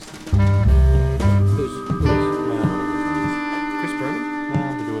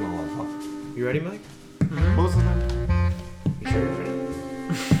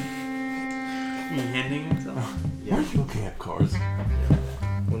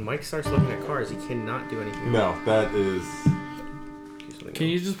Mike starts looking at cars, he cannot do anything. No, that is... Can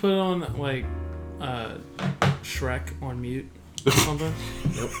you just put it on, like, Shrek on mute or something?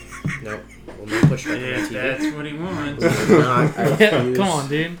 Nope. We'll not put Shrek on Yeah, TV. that's what he wants. Yeah, come on,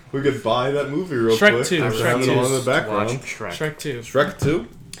 dude. We could buy that movie real Shrek quick. 2, and Shrek have it 2. on in the Watch background. Shrek. Shrek 2. Shrek 2?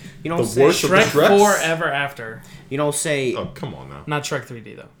 You don't The say worst of the Shrek Shreks? 4 Ever After. You don't say Oh, come on now. Not Shrek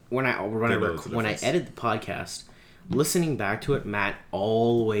 3D, though. when I Okay, well, that's the when I difference. edit the podcast, listening back to it, Matt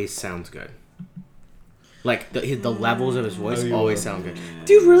always sounds good. Like the levels of his voice you always would. sound good.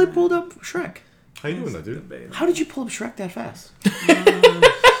 Dude really pulled up Shrek. How you doing that, dude? How did you pull up Shrek that fast?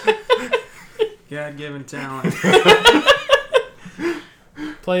 God-given talent.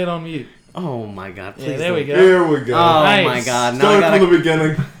 Play it on mute. Oh my god! Please Yeah, there we don't. go. Here we go. Oh Nice. my god! Now I Start from gotta. the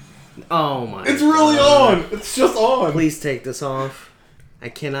beginning. Oh my. It's really on. It's just on. Please take this off. I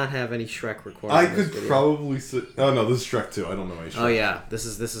cannot have any Shrek recorded. I in this could video. probably sit. Oh no, this is Shrek 2. I don't know any Shrek. Oh yeah, this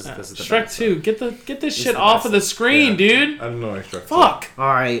is the Shrek best 2. Get this shit the off best of the screen, dude. I don't know any Shrek 2. Fuck. All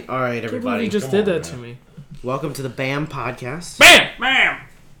right, Everybody everybody. just Come did on, that to man. me. Welcome to the BAM podcast. Bam! Bam!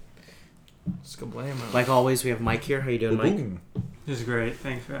 Let's go blame him. Like always, we have Mike here. How you doing, Mike? Boom. This is great.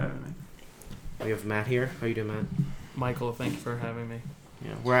 Thanks for having me. We have Matt here. How you doing, Matt? Michael, thank you for having me.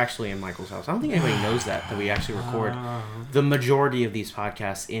 Yeah, we're actually in Michael's house. I don't think anybody knows that we actually record the majority of these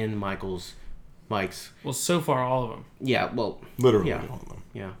podcasts in Mike's. Well, so far, all of them. Yeah, well, Literally Yeah. all of them.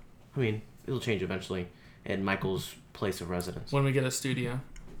 yeah. I mean, it'll change eventually at Michael's place of residence. When we get a studio.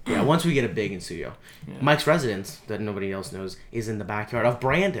 Yeah, once we get a big in studio. Yeah. Mike's residence, that nobody else knows, is in the backyard of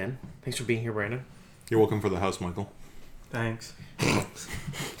Brandon. Thanks for being here, Brandon. You're welcome for the house, Michael. Thanks.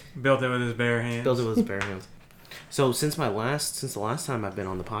 Built it with his bare hands. Built it with his bare hands. So since the last time I've been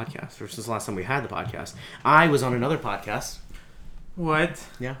on the podcast, or since the last time we had the podcast, I was on another podcast. What?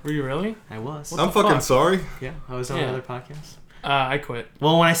 Yeah, Were you really? I was. I'm the fucking fuck? sorry. Yeah, I was on Yeah. another podcast. I quit.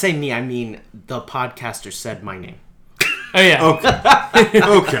 Well, when I say me, I mean the podcaster said my name. Oh, yeah.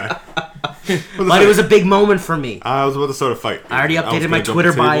 Okay. But it was a big moment for me. I was about to start a fight. I already was updated gonna my jump the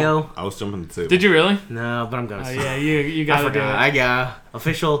Twitter table. bio. I was jumping the table. Did you really? No, but I'm gonna. Oh, say yeah, you I gotta do forgot. it.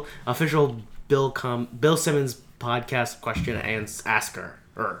 Official Bill Simmons podcast question and asker.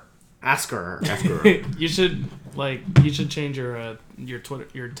 You should change your Twitter,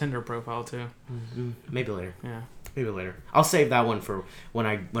 your Tinder profile too. Maybe later. Yeah. Maybe later. I'll save that one for when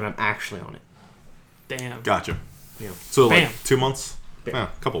I'm actually on it. Damn. Gotcha. Yeah. So Bam. like 2 months? Bam. Yeah,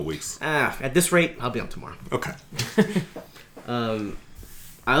 a couple of weeks. At this rate, I'll be on tomorrow. Okay. I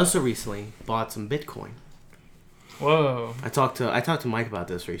also recently bought some Bitcoin. Whoa. I talked to Mike about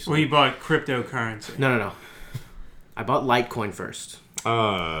this Well, recently. he bought cryptocurrency. No. I bought Litecoin first.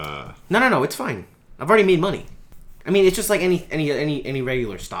 Uh, No, it's fine. I've already made money. I mean, it's just like any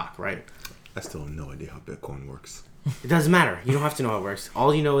regular stock, right? I still have no idea how Bitcoin works. It doesn't matter. You don't have to know how it works.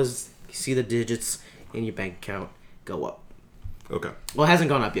 All you know is you see the digits in your bank account go up. Okay. Well, it hasn't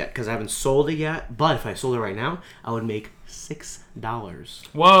gone up yet because I haven't sold it yet. But if I sold it right now, I would make $6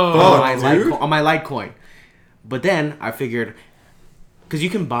 Whoa. Oh, on my Litecoin. But then I figured, because you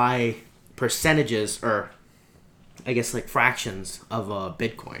can buy percentages or I guess like fractions of a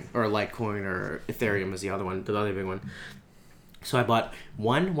Bitcoin or Litecoin or Ethereum is the other one, the other big one. So I bought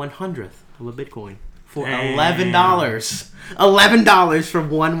 1/100th of a Bitcoin for Damn. $11. $11 for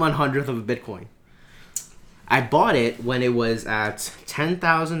 1/100th of a Bitcoin. I bought it when it was at $10,000,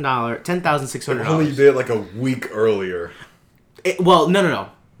 $10,600. Only you did it like a week earlier. Well, no.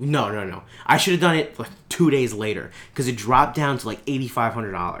 I should have done it like 2 days later because it dropped down to like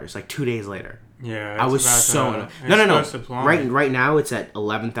 $8,500 like 2 days later. Yeah, I was it's so about to- no. it's supposed to plummet. Right now it's at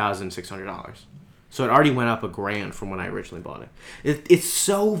 $11,600. So it already went up $1,000 from when I originally bought it. It's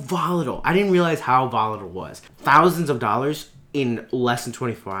so volatile. I didn't realize how volatile it was. Thousands of dollars in less than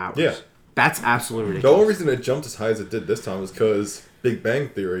 24 hours. Yeah. That's absolutely The ridiculous. only reason it jumped as high as it did this time was because Big Bang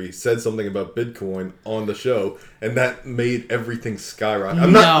Theory said something about Bitcoin on the show, and that made everything skyrocket.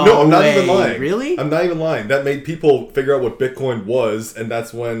 I'm not even way. lying. Really? I'm not even lying. That made people figure out what Bitcoin was, and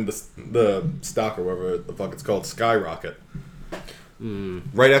that's when the stock or whatever the fuck it's called skyrocket.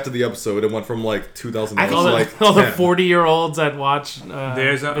 Right after the episode, it went from like 2000 I to think All the, like all the 10. 40-year-olds that watch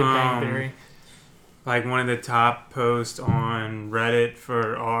There's a, Big Bang Theory. Like one of the top posts on Reddit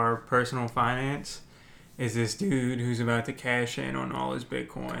for our personal finance is this dude who's about to cash in on all his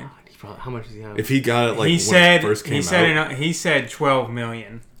Bitcoin. How much does he have? If he got it like he when said it first came out, he said 12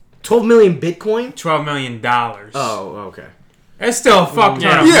 million. 12 million Bitcoin? $12 million. Oh, okay. That's still a fuck ton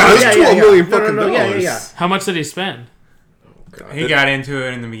Yeah. of yeah, money. that's 12 million No, fucking yeah. dollars. How much did he spend? He got into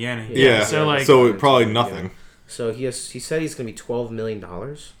it in the beginning. Yeah, so, like- so probably nothing. So he said he's going to be $12 million.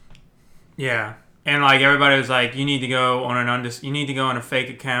 Yeah. And like everybody was like, you need to go on you need to go on a fake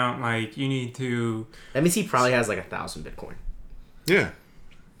account. Like you need to. That means he probably has like 1,000 Bitcoin. Yeah.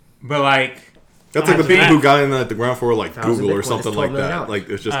 But like, That's like the people who got in at the ground floor, like 1,000 Google or Bitcoin is something $12 like million. that. Like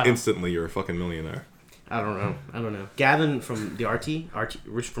it's just instantly you're a fucking millionaire. I don't know. Gavin from the RT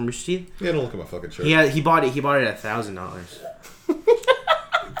from Rich Teeth. Yeah, don't look at my fucking shirt. He bought it at $1,000.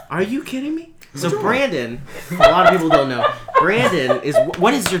 Are you kidding me? So Brandon, a lot of people don't know. Brandon is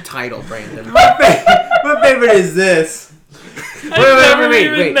what is your title, Brandon? what favorite is this? I never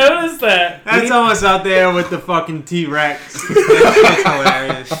even noticed that. That's almost out there with the fucking T-Rex. That's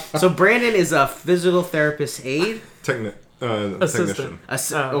hilarious. So Brandon is a physical therapist aide. Assistant.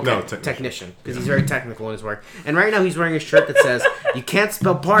 Technician. No, technician. Because he's very technical in his work. And right now he's wearing a shirt that says, "You can't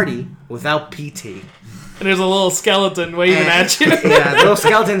spell party without PT." And there's a little skeleton waving at you. Yeah, little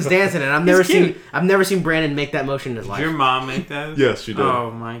skeletons dancing, and I've never seen Brandon make that motion in his life. Did your mom make that? Yes, she did. Oh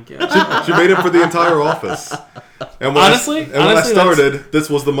my god. She made it for the entire office. And when Honestly, when I started, this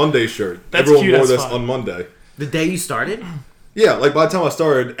was the Monday shirt. That's Everyone cute wore as this fuck. on Monday. The day you started? Yeah, like by the time I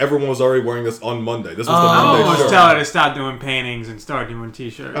started, everyone was already wearing this on Monday. This was the I Monday almost shirt. tell her to stop doing paintings and start doing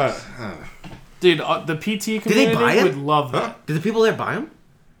T-shirts. Dude, the PT community they buy it? would love that. Huh? Did the people there buy them?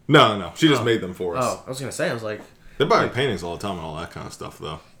 No. She just made them for us. Oh, I was gonna say, I was like, They buy paintings all the time and all that kind of stuff,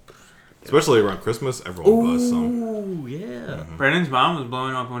 though. Especially around Christmas, everyone buys some. ooh, yeah. Brandon's mom was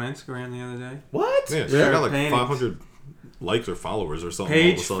blowing up on Instagram the other day. What? Yeah, she Really? got like Paintings. 500 likes or followers or something. all of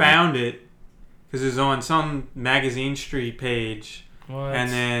a Paige sudden. found it because it was on some Magazine Street page. What? And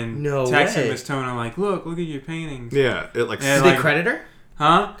then No texted way. Miss Tona like, look at your paintings. Yeah, it like Yeah, Did like- they credit her?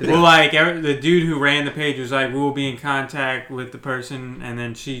 Huh? Did Well, they- like the dude who ran the page was like, we will be in contact with the person, and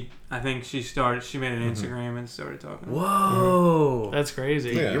then she made an Instagram and started talking. Whoa. That's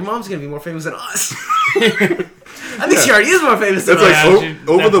crazy. Yeah. Your mom's gonna be more famous than us. I think she already is more famous than It's us. like Yeah, she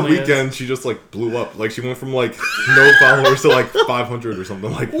over the definitely weekend, she just like blew up. Like she went from like no followers to like 500 or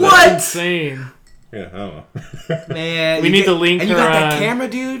something like that. What? Insane. Yeah, I don't know. Man, We you need to link And you her, got that uh, camera,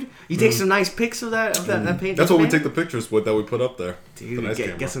 dude. You take some nice pics of that paint. That's what we paint? take the pictures with that we put up there. Dude, The nice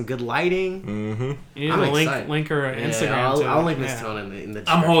get camera. some good lighting. Mm-hmm. You need I'm to excited. link her Instagram Yeah, too. I'll link Miss Yeah. Tona in the I'm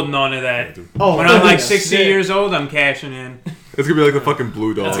description. holding on to that. Oh, When I'm like yeah. 60 Shit. years old, I'm cashing in. It's gonna be like the fucking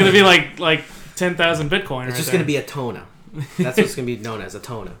blue dog. It's gonna be like 10,000 Bitcoin. It's right just there. gonna be a Tona. That's what it's gonna be known as, a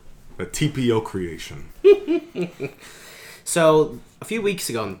Tona. a TPO creation. So a few weeks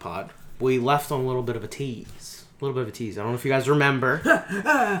ago in the pod, we left on a little bit of a tease. I don't know if you guys remember. That's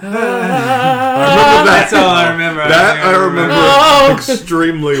all I remember. That I remember No.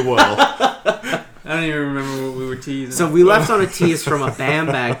 extremely well. I don't even remember what we were teasing. So we left on a tease from a Bam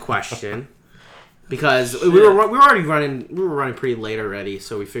Bag question because we were already running. We were running pretty late already,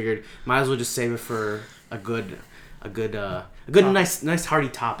 so we figured might as well just save it for a good nice hearty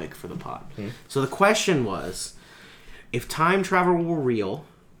topic for the pod. So the question was, if time travel were real,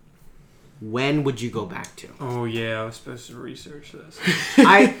 when would you go back to? Oh yeah, I was supposed to research this.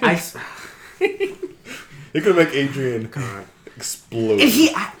 You're gonna make Adrian explode.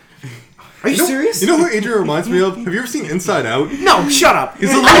 Are you serious? You know who Adrian reminds me of? Have you ever seen Inside Out? No, shut up.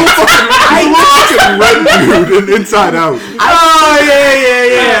 He's a little fucking red dude in Inside Out. Oh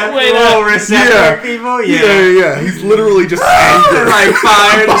yeah. Wait, Little receptor yeah. people. Yeah. He's literally just angry. Like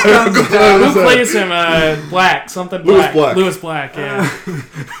fire just comes down. Who plays him? Black. Something Lewis Black. Black. Lewis Black, yeah.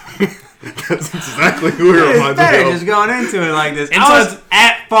 That's exactly who he It's reminds me better of. just going into it like this. I Inside- was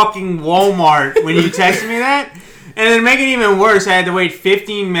at fucking Walmart when you texted me that. And then to make it even worse, I had to wait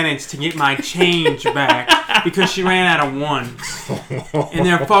 15 minutes to get my change back because she ran out of ones. And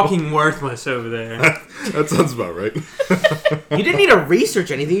they're fucking worthless over there. That sounds about right. You didn't need to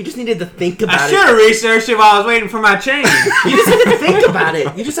research anything. You just needed to think about I it. should have researched it while I was waiting for my change. You just had to think about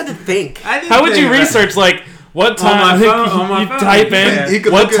it. You just had to think. How would you research, like, what time? my I think phone- on my you phone. type Yeah. He in,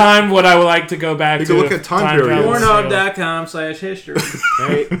 could what look at- time would I like to go back He to? could look if at time periods. travel was real? Pornhub.com/history.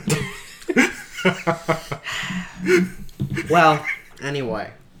 Well,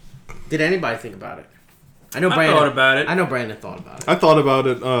 anyway, did anybody think about it? I know I Brandon thought about it. I know Brandon thought about it. I thought about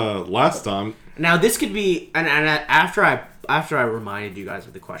it last time. Now this could be, and after I reminded you guys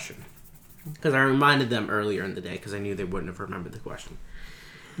of the question, because I reminded them earlier in the day because I knew they wouldn't have remembered the question.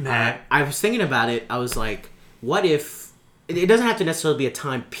 I was thinking about it. I was like, what if it doesn't have to necessarily be a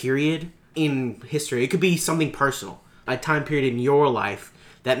time period in history? It could be something personal, a time period in your life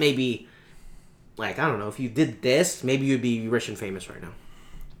that maybe, like, I don't know, if you did this, maybe you'd be rich and famous right now.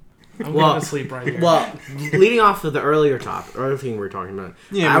 I'm Well- going to sleep right here. Well, leading off of the earlier thing we were talking about,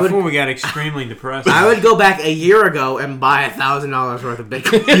 Yeah, I would before we got extremely depressed. I would go back a year ago and buy $1,000 worth of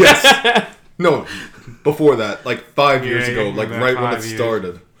Bitcoin. Yes. No, before that, like 5 years Yeah, ago, yeah, like about right when 5 it years.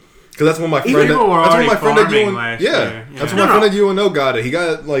 started. Because that's when my friend. People were That's when already my friend at farming UNO. last Yeah, year. that's Yeah. when my friend at UNO got it. He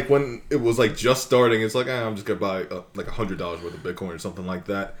got it like when it was like just starting. It's like I'm just gonna buy like $100 worth of Bitcoin or something like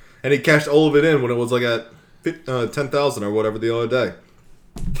that, and he cashed all of it in when it was like at 10,000 or whatever the other day.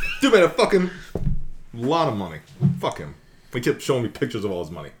 Dude made a fucking lot of money. Fuck him. He kept showing me pictures of all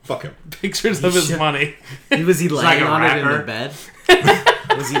his money. Fuck him. Pictures of his should- money. Was he like laying a on it in the rapper.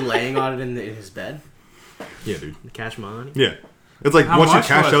 bed? Was he laying on it in his bed? Yeah, dude. Cash money? Yeah. It's like How once you much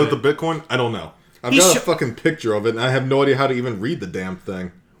cash was out it? the Bitcoin, I don't know. I've He got a sho- fucking picture of it, and I have no idea how to even read the damn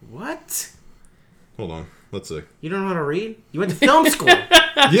thing. What? Hold on. Let's see. You don't know how to read? You went to film school.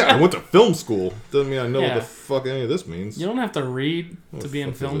 Yeah, I went to film school. Doesn't mean I know Yeah. what the fuck any of this means. You don't have to read to be in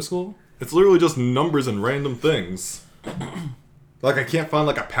fuck is film it? school. It's literally just numbers and random things. Like, I can't find,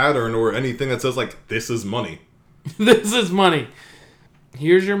 like, a pattern or anything that says, like, this is money. This is money.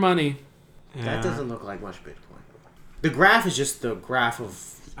 Here's your money. That doesn't look like much Bitcoin. The graph is just the graph of...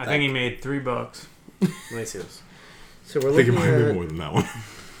 I think he made $3. Let me see this. So we're I think it looking might be at... more than that one.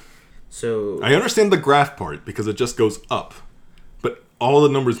 So... I understand the graph part because it just goes up. But all the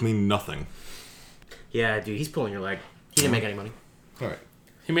numbers mean nothing. Yeah, dude, he's pulling your leg. He didn't make any money. Alright.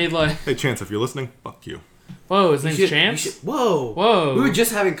 He made like, Hey, Chance, if you're listening, fuck you. whoa, his name's You Chance? whoa. Whoa. We were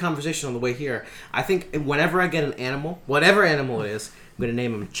just having a conversation on the way here. I think whenever I get an animal, whatever animal it is, I'm going to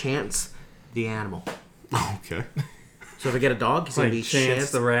name him Chance the animal. Okay. So if I get a dog, he's going Like to be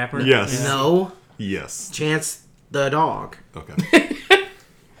Chance the rapper. Yes. No, Yes. Chance the dog. Okay.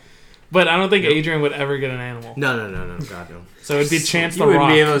 But I don't think Adrian would ever get an animal. No, God, no. So it'd be Chance You the wouldn't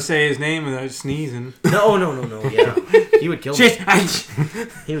Rock. be able to say his name without sneezing. No, yeah. He would kill me.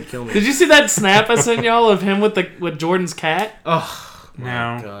 He would kill me. Did you see that snap I sent y'all of him with Jordan's cat? Oh,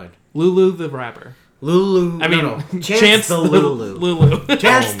 my No. God. Lulu the rapper. Lulu. I mean, no. Chance the Lulu. Lulu.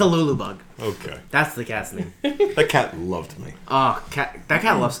 Chance the Lulu bug. Okay. That's the cat's name. That cat loved me. Oh, that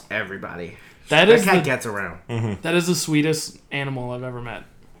cat loves everybody. That That is cat the, gets around. that is the sweetest animal I've ever met.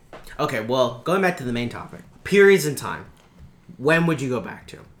 Okay, well, going back to the main topic. Periods in time. When would you go back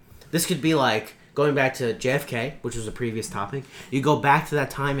to? This could be like going back to JFK, which was a previous topic. You go back to that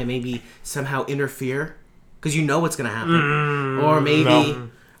time and maybe somehow interfere because you know what's going to happen. Or maybe... No.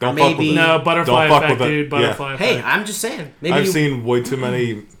 Don't maybe- fuck with it. No, butterfly Don't fuck effect, with it. dude. Yeah. Butterfly Hey, effect. I'm just saying. Maybe I've you- seen way too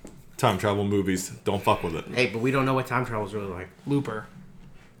many time travel movies. Don't fuck with it. Hey, but we don't know what time travel is really like. Looper.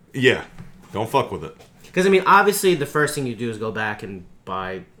 Yeah. Don't fuck with it. Because, I mean, obviously the first thing you do is go back and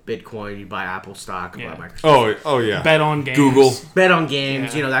buy Bitcoin, you buy Apple stock, Yeah. buy Microsoft. Oh yeah. Bet on games. Google. Bet on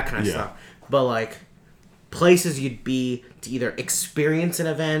games, Yeah. you know, that kind of Yeah. stuff. But, like, places you'd be to either experience an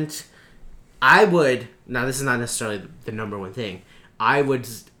event. I would... Now, this is not necessarily the number one thing. I would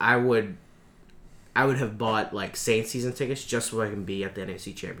have bought, like, Saints season tickets just so I can be at the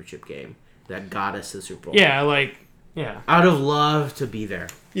NFC Championship game that got us to the Super Bowl. Yeah, like, yeah. I would have loved to be there.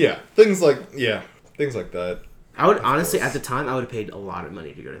 Yeah. Things like that. I would, honestly, at the time, I would have paid a lot of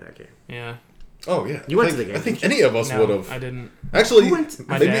money to go to that game. Yeah. Oh yeah. You went I to think- the game, I think didn't any of us No, would have. I didn't. Actually, Who went?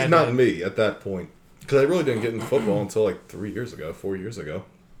 My maybe dad not did. me at that point because I really didn't get into football until like 4 years ago.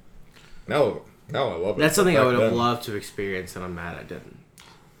 Now I love it. That's something I Back would have then- loved to experience, and I'm mad I didn't.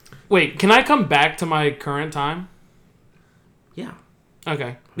 Wait, can I come back to my current time? Yeah.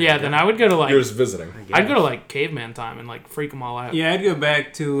 Okay. Yeah, then I would go to like You're just visiting. I'd go to like caveman time and like freak them all out. Yeah, I'd go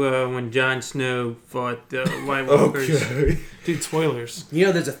back to when Jon Snow fought the White Walkers. Okay. Dude, spoilers. You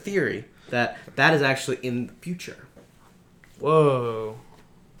know, there's a theory that is actually in the future. Whoa.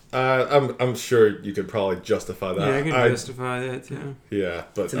 I'm sure you could probably justify that. Yeah, I can justify that too. Yeah,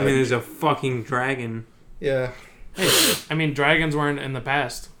 but I mean, there's a fucking dragon. yeah, Hey, I mean, dragons weren't in the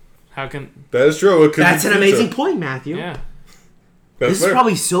past. How can? that is true. It could That's be an future. amazing point, Matthew. Yeah. That's This is fair.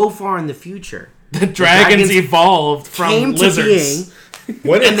 probably so far in the future. The dragons dragons evolved from Came lizards. to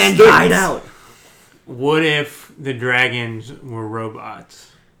when being it and then stinks. died out. What if the dragons were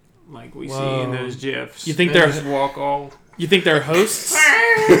robots, like we see in Whoa. those gifs? You think They they're- just walk all? You think they're hosts?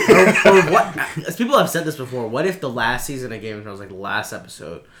 Or what? As people have said this before. What if the last season of Game of Thrones, like the last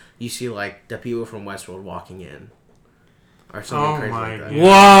episode, you see like the people from Westworld walking in, or something Oh crazy my like that? God.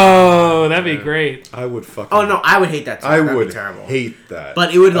 Whoa, that'd be great. I would fucking. Oh no, I would hate that too. I That'd would be terrible. hate that.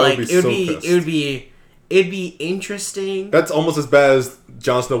 But it would I like be it would so be pissed. it'd be interesting. That's almost as bad as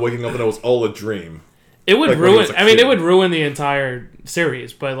Jon Snow waking up and it was all a dream. It would Like when he was ruin. a I mean, kid. it would ruin the entire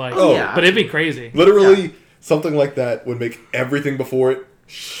series. But like, Oh, yeah. but it'd be crazy. Literally, Yeah. something like that would make everything before it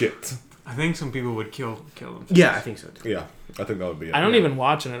shit. I think some people would kill them. Yeah, I think so too. Yeah, I think that would be it. I don't even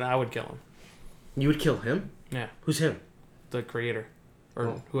watch it. I would kill him. You would kill him? Yeah, Who's him? the creator or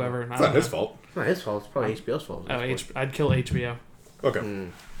Oh. whoever. It's not his fault. It's not his fault. It's probably HBO's fault. Oh, I'd kill HBO. Okay.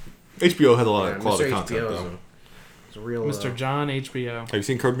 HBO had a lot Yeah, of quality Mr. content, HBO is though. It's a real. Mr. John HBO. Have you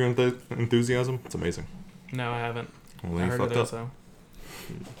seen Curb Your Enthusiasm? It's amazing. No, I haven't. Well, I then you heard fucked it up. also.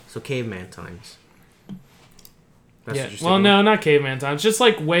 So caveman times. That's Yeah. what you're Well, sticking no, not caveman times. Just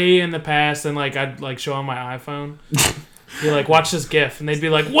like way in the past, and like I'd like show on my iPhone. Be like, watch this GIF, and they'd be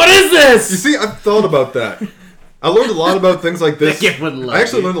like, "What is You this?" see, I've thought about that. I learned a lot about things like this. That kid wouldn't love I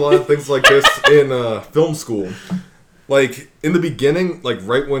actually you. learned a lot of things like this in film school. Like in the beginning, like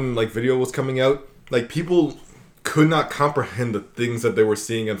right when like video was coming out, like people could not comprehend the things that they were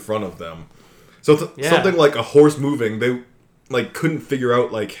seeing in front of them. So Yeah. something like a horse moving, they like couldn't figure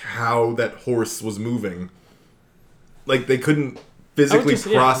out like how that horse was moving. Like they couldn't physically just-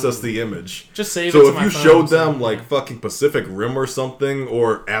 yeah. process the image. Just save it. So to if my you phone, showed so, them yeah. like fucking Pacific Rim or something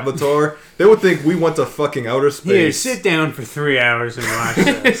or Avatar, they would think we went to fucking outer Here, space. sit down for 3 hours and watch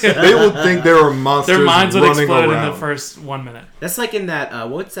this. They would think there were monsters their minds would running explode around. in the first 1 minute. That's like in that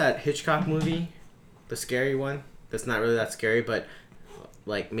what's that Hitchcock movie, the scary one. That's not really that scary, but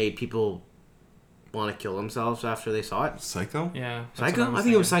like made people want to kill themselves after they saw it. Psycho? Yeah. that's Psycho? what I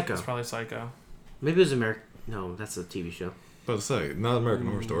think it was thinking. Psycho. It's probably Psycho. Maybe it was American. No, that's a TV show. About to say, not American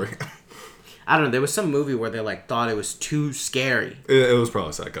Horror Story. I don't know. There was some movie where they like thought it was too scary. It was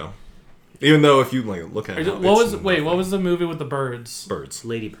probably Psycho. Even though if you like look at it, What was the movie with the birds? Birds?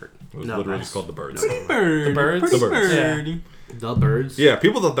 Ladybird. It was No, literally that's- just called The Birds. Bird, The birds? pretty The birds. birdie. The Birds. Yeah,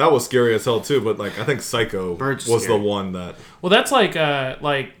 people thought that was scary as hell too, but like I think Psycho Birds was scary. the one that Well, that's like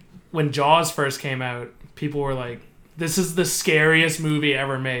when Jaws first came out, people were like, "This is the scariest movie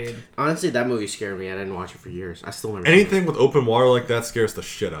ever made." Honestly, that movie scared me. I didn't watch it for years. I still never. anything with open water like that scares the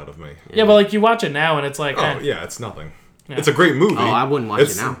shit out of me. Yeah, but like you watch it now and it's like, Oh yeah, it's nothing. Yeah. It's a great movie. Oh, I wouldn't watch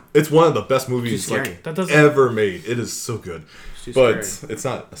It's- it now. It's one of the best movies Too scary. like That doesn't- ever made. It is so good, It's too but scary. it's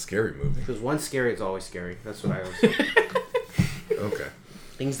not a scary movie. Because once scary, it's always scary. That's what I always say. Okay,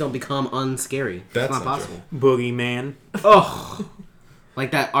 Things don't become unscary. That's It's not not possible. Boogeyman. Oh,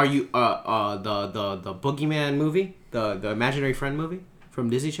 like that. Are you the Boogeyman movie, the Imaginary Friend movie from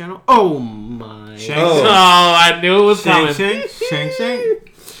Disney Channel? Oh my! Shank, Oh. oh, I knew it was shank, coming. shank, shank, shank.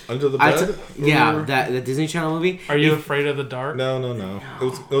 Under the I Bed. t- yeah, Or- that the Disney Channel movie. Are you afraid of the dark? No.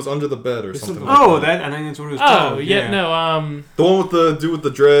 It was Under the Bed or It's something. some- Like Oh, that. that I think that's what it was Oh, called. yeah, no, The one with the dude with the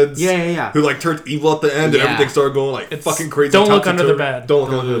dreads. Yeah. Who like turned evil at the end and Yeah. everything started going like It's- fucking crazy. Don't Look topsy-turvy. Under the Bed. Don't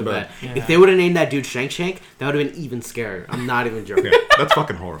look Don't under the do bed. that. Yeah. If they would have named that dude Shank Shank, that would have been even scarier. I'm not even joking. Yeah, that's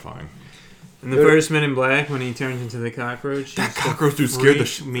fucking horrifying. And the first Men in Black when he turns into the cockroach. That used to cockroach dude scared the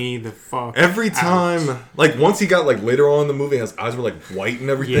freak me the fuck. Every out. time, like once he got like later on in the movie, his eyes were like white and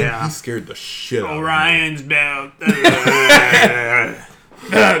everything. Yeah. He scared the shit out of me. Orion's belt. I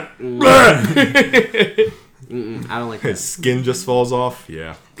don't like His that. skin just falls off.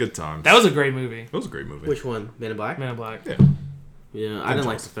 Yeah, good times. that was a great movie. That was a great movie. Which one? Men in Black. Man in Black. Yeah, Yeah, I didn't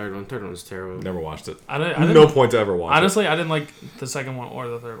like the third one. Third one was terrible. never watched it. I didn't No point to ever watch honestly, I didn't like the second one or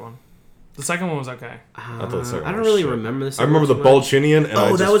the third one. The second one was okay. thought the second I one don't was really shit. remember it. this. I remember the Balchinian. And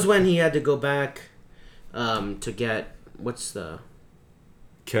Oh, that was when he had to go back to get what's the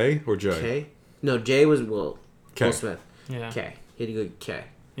K or J. K? No, J was Will K. Smith. Yeah. K. He had to go get K.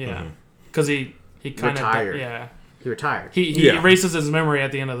 Yeah. Mhm. Because he kind of Retired. yeah. He retired. He Yeah. erases his memory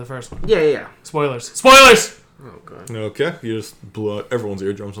at the end of the first one. Yeah. Spoilers. Spoilers. Oh god. Okay, you just blew out everyone's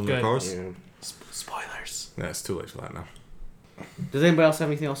eardrums on their Good. cars. Yeah. Spoilers. Yeah, it's too late for that now. Does anybody else have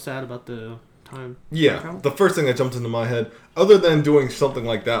anything else to add about the time? Yeah, travel? the first thing that jumped into my head, other than doing something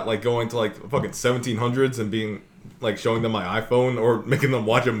like that, like going to like fucking 1700s and being like showing them my iPhone or making them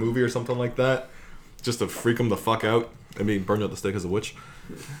watch a movie or something like that, just to freak them the fuck out and being burned at the stake as a witch,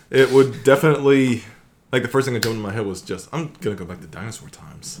 it would definitely like the first thing that jumped into my head was just I'm gonna go back to dinosaur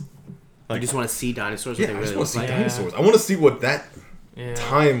times. You just want to see dinosaurs. Yeah, what I they just really want to see look like. dinosaurs. I want to see what that Yeah.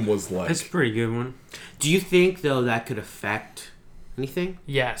 time was like. That's a pretty good one. Do you think though that could affect anything?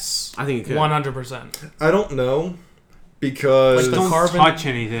 Yes. I think it could. 100%. I don't know because Like the Don't carbon touch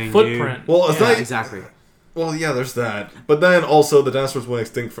anything, Footprint. well, it's Yeah, not exactly. Well, yeah, there's that. But then also the dinosaurs went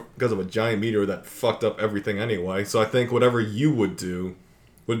extinct because of a giant meteor that fucked up everything anyway. So I think whatever you would do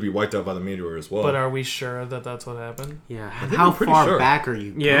would be wiped out by the meteor as well. But are we sure that that's what happened? Yeah. think How we're pretty far sure. back are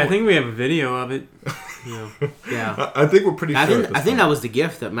you? Yeah, I going? think we have a video of it. Yeah. Yeah. I think we're pretty I sure. think at this I think point. that was the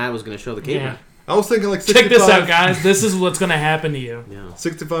gift that Matt was going to show the caveman. I was thinking like 65, Check this out, guys. This is what's going to happen to you. Yeah.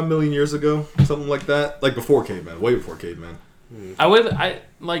 65 million years ago, something like that. Like before caveman, way before caveman.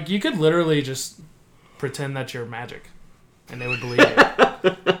 Like, you could literally just pretend that you're magic, and they would believe you.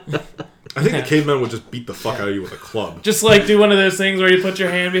 I think the caveman would just beat the fuck out of you with a club. Just like do one of those things where you put your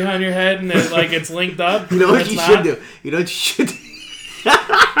hand behind your head and it, like it's linked up. You know and what it's you not. should do? You know what you should do?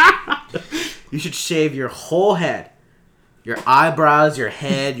 You should shave your whole head. your eyebrows, your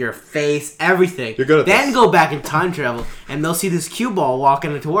head, your face, everything. You're good at then this. go back in time travel, and they'll see this cue ball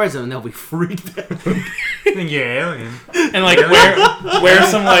walking towards them, and they'll be freaked out. I think you're alien. And like wear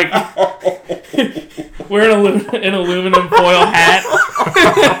some like wear an aluminum foil hat.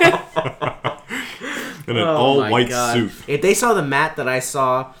 In an Oh all-white my God. suit. If they saw the Matt that I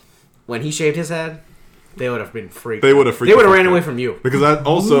saw when he shaved his head, they would have been freaked. They would have freaked the ran fuck away out. from you. Because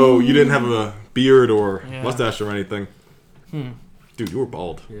you didn't have a beard or Yeah. mustache or anything. Dude, you were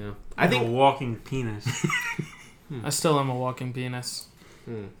bald. Yeah, I I think a think. walking penis. I still am a walking penis.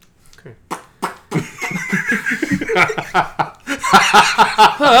 Okay.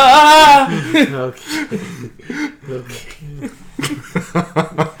 Okay.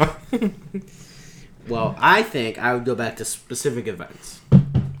 Well, I think I would go back to specific events,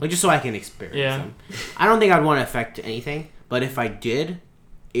 like just so I can experience Yeah. them. I don't think I'd want to affect anything, but if I did,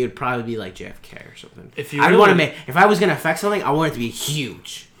 it would probably be like JFK or something. If you I'd really- want to make, if I was gonna affect something, I want it to be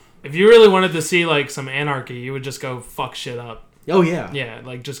huge. If you really wanted to see like some anarchy, you would just go fuck shit up. Oh yeah. Yeah,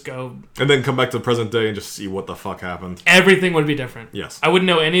 like just go. And then come back to the present day and just see what the fuck happened. Everything would be different. Yes. I wouldn't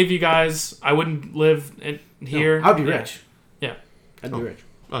know any of you guys. I wouldn't live here. I'd be Yeah. rich. Yeah. I'd be rich.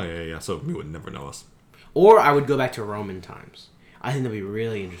 Oh, yeah. So you would never know us. Or I would go back to Roman times. I think that'd be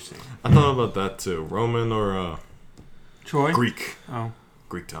really interesting. I thought about that too. Roman or Troy? Greek. Oh.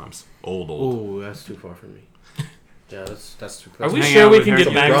 Greek times. Old. Oh, that's too far from me. Yeah, that's too Are close. we Hang sure out we with can get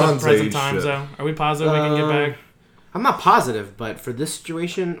Hercules. back to Bronze present Age times shit. though? Are we positive we can get back? I'm not positive, but for this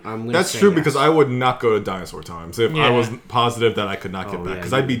situation, I'm gonna. That's say true yes. because I would not go to dinosaur times if Yeah. I was positive that I could not get Oh, back yeah,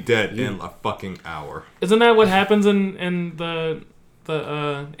 because you- I'd be dead you- in a fucking hour. Isn't that what happens in the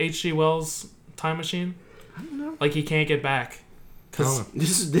H.G. Wells time machine? I don't know. Like he can't get back. Because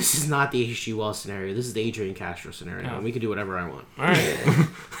this is not the H.G. Wells scenario. This is the Adrian Castro scenario, Yeah. and we can do whatever I want. All right.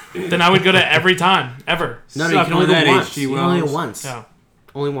 Then I would go to every time ever. No, you Suck can only on go that, once. H.G. You can only go Wells. once. Yeah.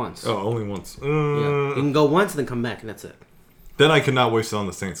 Only once. Oh, only once. Yeah. You can go once and then come back, and that's it. Then I could not waste it on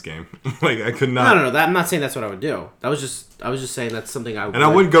the Saints game. Like I could No, not. no, no. I'm not saying that's what I would do. I was just saying that's something I would. And I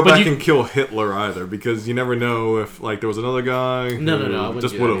wouldn't go But back you- and kill Hitler either because you never know if like there was another guy No, who I wouldn't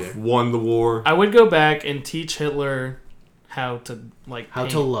just do that would have either. won the war. I would go back and teach Hitler how to like How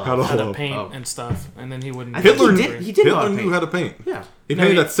paint, to love. How to how to love. paint Oh. and stuff, and then he wouldn't. I think Hitler he did. He did know how Hitler to knew paint. how to paint. Yeah. He No,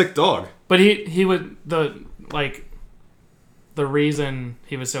 painted he- that sick dog. But he would the reason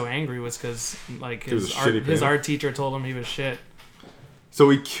he was so angry was because like He was his a art shitty his painter. art teacher told him he was shit. So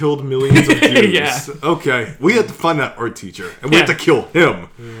he killed millions of Jews. Yeah. Okay, we have to find that art teacher, and we have Yeah. to kill him.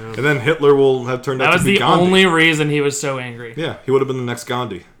 And then Hitler will have turned That out was to be the Gandhi. only reason he was so angry. Yeah, he would have been the next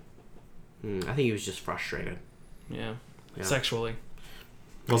Gandhi. I think he was just frustrated. Yeah. Yeah. Sexually,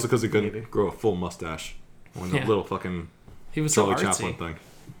 Also because he couldn't Maybe. grow a full mustache. Or the Yeah. little fucking he was so Charlie artsy. Chaplin thing.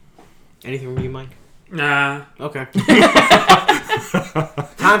 Anything from you, Mike? Nah. Okay.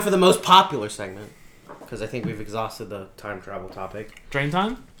 Time for the most popular segment, because I think we've exhausted the time travel topic. Drain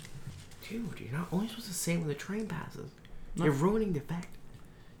time. Dude, you're not only supposed to say when the train passes. No. You're ruining the effect.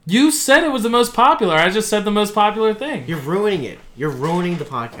 You said it was the most popular. I just said the most popular thing. You're ruining it. You're ruining the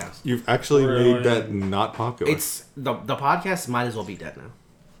podcast. You've actually Really? made that not popular. It's the podcast might as well be dead now.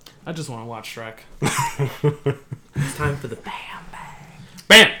 I just want to watch Shrek. It's time for the bam bang.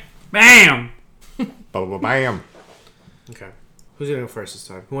 Bam. Bam! Bam. Okay. Who's gonna go first this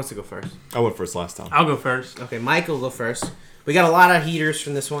time? Who wants to go first? I went first last time. I'll go first. Okay, Mike will go first. We got a lot of heaters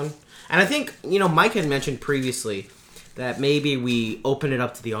from this one. And I think, Mike had mentioned previously that maybe we open it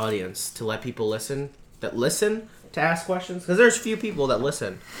up to the audience to let people listen to ask questions. Because there's a few people that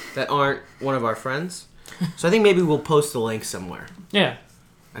listen that aren't one of our friends. So I think maybe we'll post the link somewhere Yeah.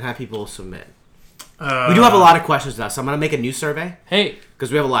 and have people submit. We do have a lot of questions now, so I'm going to make a new survey. Hey,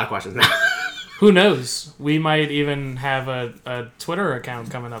 Because we have a lot of questions now. who knows? We might even have a Twitter account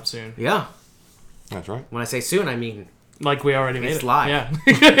coming up soon. Yeah. That's right. When I say soon, I mean Like we already made It's it. live.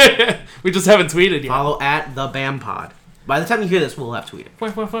 Yeah. We just haven't tweeted yet. follow at the BAMPod. By the time you hear this, we'll have tweeted.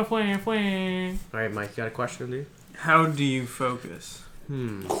 Fwah, fwah, fwah, fwah, fwah. All right, Mike, you got a question, dude? How do you focus?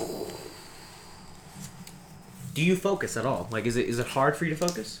 Do you focus at all? Like, is it hard for you to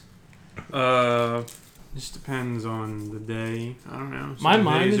focus? Just depends on the day. I don't know. My Some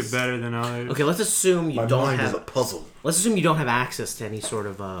mind days is- are better than others. Okay, let's assume you don't have. puzzle. Let's assume you don't have access to any sort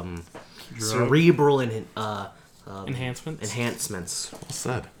of Drug. cerebral Enhancements. enhancements. Well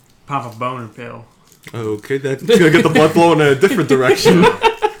said. Pop a boner pill. Okay, that's gonna get the blood flowing in a different direction.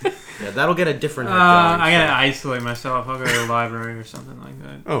 Yeah, that'll get a different. head going, I gotta so- isolate myself. I'll go to the library or something like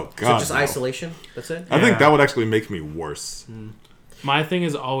that. Oh So god. just no. isolation. That's it. I think Yeah. that would actually make me worse. My thing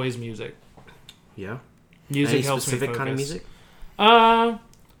is always music. Yeah. Music Any helps me specific focus. kind of music?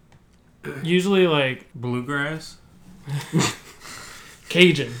 Usually like Bluegrass.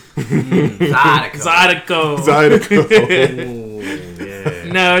 Cajun. Zydeco. Zydeco. Ooh,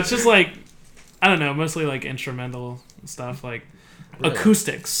 yeah. No, it's just like, I don't know, mostly like instrumental stuff, like Really?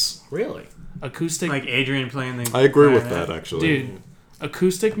 acoustics. Really? Acoustic. Like Adrian playing the. I agree with that, actually. Dude,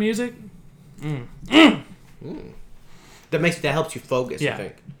 acoustic music? That helps you focus. Yeah. I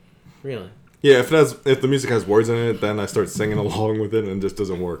think. Really. Yeah, if the music has words in it, then I start singing along with it, and it just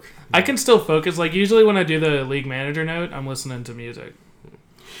doesn't work. I can still focus. Like, usually when I do the league manager note, I'm listening to music.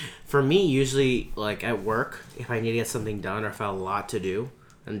 For me, usually, like at work, if I need to get something done or if I have a lot to do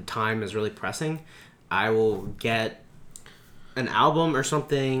and time is really pressing, I will get an album or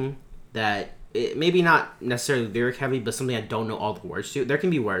something that maybe not necessarily lyric heavy, but something I don't know all the words to. There can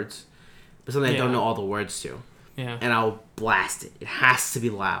be words, but something I don't Yeah. know all the words to. Yeah. And I'll blast it. It has to be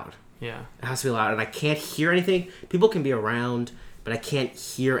loud. Yeah. It has to be loud, and I can't hear anything. People can be around, but I can't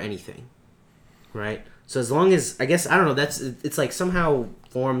hear anything. Right? So as long as, I guess, I don't know, it's like somehow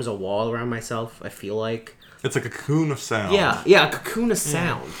forms a wall around myself, I feel like. It's like a cocoon of sound. Yeah, a cocoon of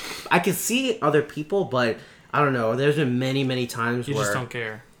sound. I can see other people, but I don't know. There's been many, many times You where just don't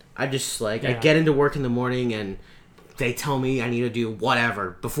care. I just, like, I Yeah. get into work in the morning, and they tell me I need to do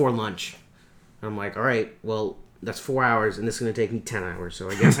whatever before lunch. And I'm like, all right, well, that's 4 hours, and this is going to take me 10 hours, so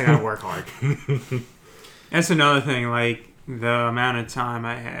I guess I got to work hard. That's another thing. Like the amount of time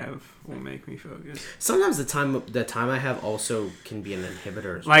I have will make me focus. Sometimes the time I have also can be an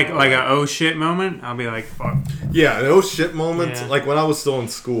inhibitor as Like well. a oh shit moment. I'll be like fuck. Yeah, an oh shit moment. Yeah. Like when I was still in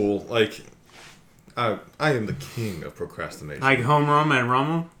school, like I am the king of procrastination. Like homeroom at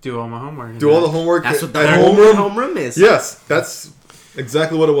Rommel. Do all my homework. do all the homework That's what the at homeroom is. Yes, that's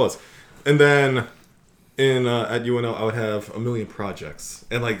exactly what it was. And then in at UNO, I would have a million projects,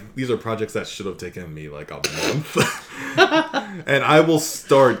 and like these are projects that should have taken me like a month. And I will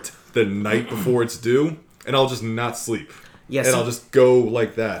start the night before it's due, and I'll just not sleep. Yes. And I'll just go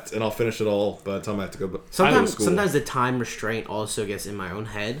like that, and I'll finish it all by the time I have to go. To school. Sometimes the time restraint also gets in my own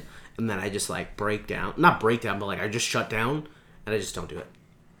head, and then I just like break down. Not break down, but like I just shut down, and I just don't do it,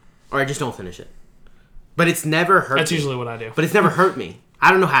 or I just don't finish it. But it's never hurt. That's me. usually what I do. But it's never hurt me.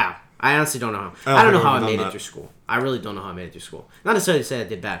 I don't know how. I honestly don't know how. I don't know how I I've made done it that. through school. I really don't know how I made it through school. Not necessarily to say I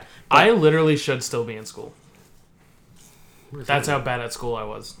did bad. I literally should still be in school. That's how bad at school I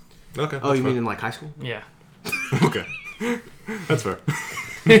was. Okay. Oh, you mean in like high school? Yeah. Okay. That's fair.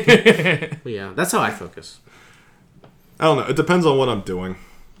 But yeah, that's how I focus. I don't know. It depends on what I'm doing.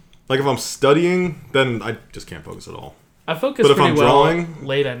 Like if I'm studying, then I just can't focus at all. I focus But if pretty I'm well drawing-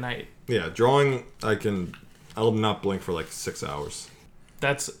 late at night. Yeah, drawing, I'll not blink for like 6 hours.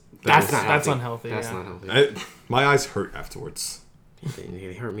 That's That's not that's healthy. unhealthy. That's yeah. not healthy. My eyes hurt afterwards.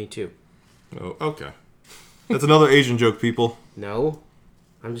 They hurt me too. Oh, okay. That's another Asian joke, people. No,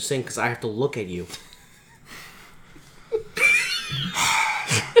 I'm just saying because I have to look at you.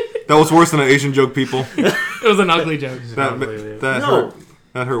 That was worse than an Asian joke, people. It was an ugly joke. That No. hurt.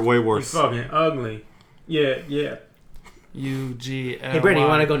 That hurt way worse. Fucking ugly. Yeah. UGL. Hey, Brandon, you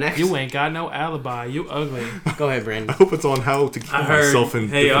wanna go next? You ain't got no alibi. You ugly. Go ahead, Brandon. I hope it's on how to keep I heard. myself in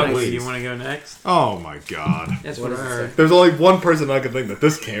Hey, different ugly. ways. You want to go next? Oh my god. That's What what I does it heard. say? There's only one person I can think that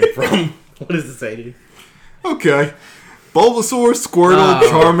this came from. What does it say, dude? Okay. Bulbasaur, Squirtle, Oh.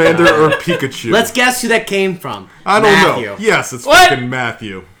 Charmander, or Pikachu? Let's guess who that came from. I don't Matthew. know. Yes, it's What? fucking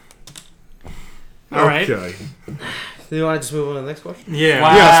Matthew. All right. Okay. Do you want to just move on to the next question? Yeah.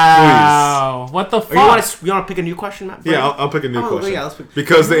 Wow. What the fuck? Or you want to pick a new question, Matt? Yeah, I'll pick a new Oh, question. yeah, let's pick-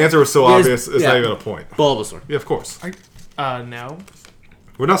 Because the answer was so Yes, obvious, it's yeah. not even a point. Bulbasaur. Yeah, of course. No.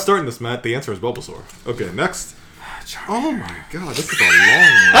 We're not starting this, Matt. The answer is Bulbasaur. Okay, next. Oh my god, this is a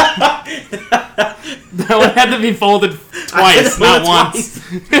long one. That one had to be folded twice, not once.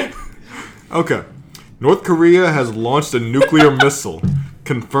 Okay. North Korea has launched a nuclear missile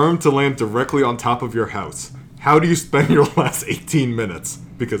confirmed to land directly on top of your house. How do you spend your last 18 minutes?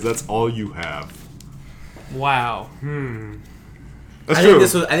 Because that's all you have. Wow. That's I true.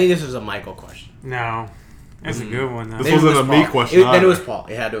 think this was a Michael question. No. That's a good one, though. This Maybe it wasn't a was me Paul. question. Then it either. was Paul.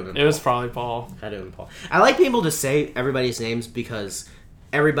 It had to have been. It was probably Paul. Had to have been Paul. I like being able to say everybody's names because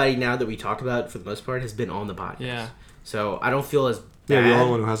everybody now that we talked about, for the most part, has been on the podcast. Yeah. So I don't feel as Yeah, bad. the only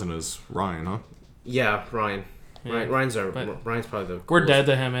one who hasn't is Ryan, huh? Yeah, Ryan. Yeah, Ryan's but Ryan's probably the. We're coolest. dead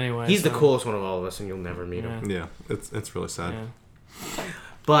to him anyway. He's the so- coolest one of all of us, and you'll never meet him. Yeah. Yeah, it's really sad. Yeah.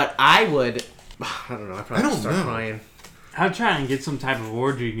 But I would. I don't know. I probably I don't start know. crying. I'm trying to get some type of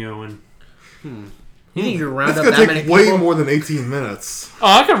orgy going. You think you round It's up gonna that many take way people? more than 18 minutes. Oh,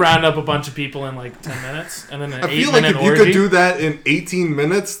 I could round up a bunch of people in like 10 minutes, and then an I feel like 8-minute if you orgy. could do that in 18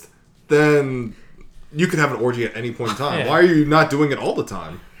 minutes, then you could have an orgy at any point in time. Yeah. Why are you not doing it all the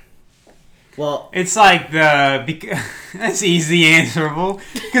time? Well, It's like that's easy answerable.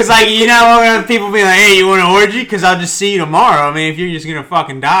 Because, like, you know, people be like, hey, you want an orgy? Because I'll just see you tomorrow. I mean, if you're just going to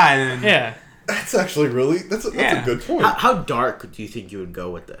fucking die, then... Yeah. That's actually really that's a good point. how dark do you think you would go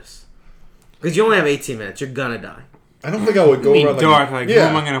with this? Because you only have 18 minutes. You're gonna die. I don't think I would go I mean, around dark, like, who yeah.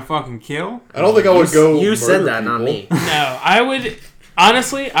 am I going to fucking kill? I don't think I would go. You said murder that, not people. me. No, I would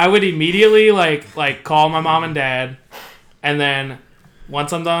honestly. I would immediately like call my mom and dad, and then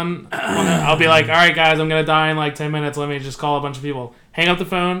once I'm done, I'll be like, "All right, guys, I'm gonna die in like 10 minutes. Let me just call a bunch of people. Hang up the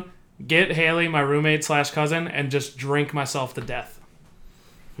phone, get Haley, my roommate / cousin, and just drink myself to death.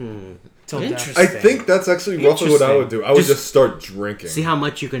 Till death. Interesting. I think that's actually roughly what I would do. I would just start drinking. See how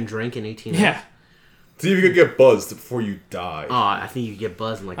much you can drink in 18 minutes? Yeah. See if you could get buzzed before you die. Oh, I think you get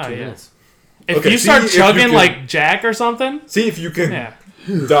buzzed in like 2 yeah. minutes. If Okay, you see start if you chugging can- like Jack or something, See if you can yeah.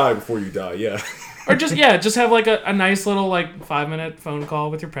 die before you die. Yeah. Or just have like a nice little like 5-minute phone call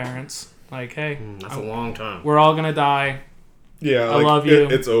with your parents. Like, hey, That's a long time. we're all gonna die. Yeah. I love you.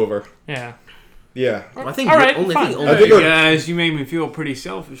 It's over. Yeah. Yeah. Well, I think All right, only, fine. only I think Hey, it- guys, you make me feel pretty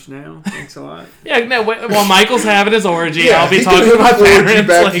selfish now. Thanks a lot. Yeah, no, while Michael's having his orgy, Yeah. I'll be he talking can to my have an orgy parents.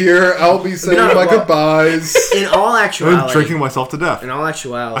 back Like, here. I'll be saying No, my well- goodbyes. in all I'm actuality, drinking myself to death. in all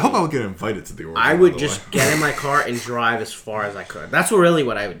actuality, I hope I would get invited to the orgy. I by would the just way. get in my car and drive as far as I could. That's really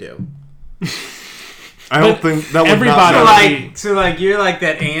what I would do. I don't But think that would everybody- not matter. So like you're like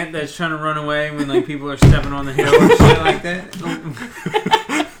that ant that's trying to run away when like people are stepping on the hill or shit like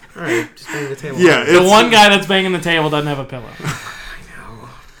that. All right, just bring the table. Yeah, the it's, one guy that's banging the table doesn't have a pillow.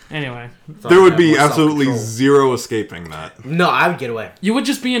 Anyway, there would be More absolutely self-control. zero escaping that. No, I would get away. you would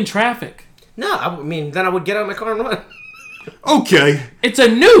just be in traffic. No, I mean then I would get out of my car and run. Okay, It's a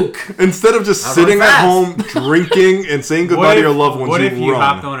nuke. instead of just I'll sitting run at fast. home drinking and saying goodbye to your loved ones, What you if you run.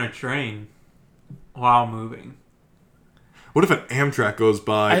 hopped on a train while moving? What if an Amtrak goes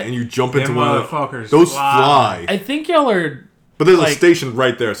by and you jump into Them one of motherfuckers those fly. fly? I think y'all are. But there's a like- station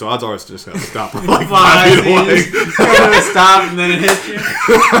right there, so odds are it's just gonna stop like Flies 5 feet away. It's gonna stop and then it hits you.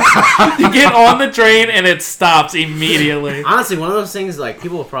 You get on the train and it stops immediately. Honestly, one of those things like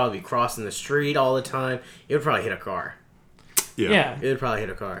people would probably be crossing the street all the time. It would probably hit a car. Yeah. It would probably hit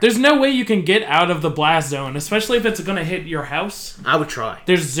a car. There's no way you can get out of the blast zone, especially if it's gonna hit your house. I would try.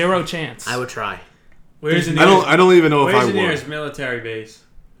 There's zero chance. I would try. Where's the I don't even know if Where's I the would. nearest military base?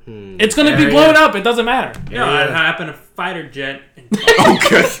 It's gonna be Area. blown up. It doesn't matter. No, I'd hop in a fighter jet. And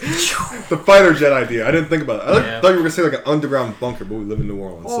Okay. The fighter jet idea. I didn't think about it. Yeah. thought you were gonna say like an underground bunker, but we live in New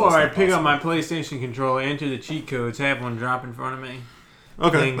Orleans. so or it's I not pick up possible. my PlayStation controller, enter the cheat codes, have one drop in front of me,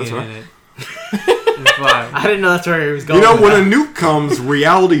 Okay, thing that's in right. it, and fly. I didn't know that's where he was going. You know, with when that. a nuke comes,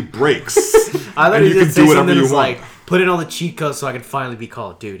 reality breaks. I thought and he you was can say do whatever something you that's want. like put in all the cheat codes so I could finally be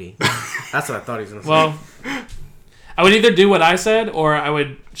Call of Duty. That's what I thought he was gonna say. Well, I would either do what I said or I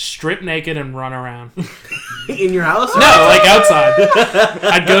would strip naked and run around. in your house? No, like outside.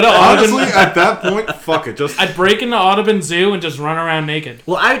 I'd go to Honestly, Audubon. at that point, fuck it. Just I'd break into Audubon Zoo and just run around naked.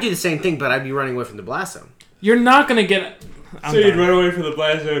 Well, I would do the same thing, but I'd be running away from the blast zone. You're not gonna get. I'm So you'd done. run away from the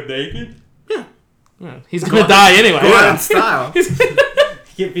blast zone naked? Yeah, he's gonna die anyway. Go out in style.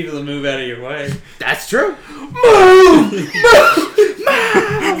 Get people to move out of your way. That's true.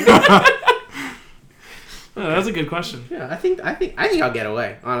 Oh, that's a good question. Yeah, I think I'll get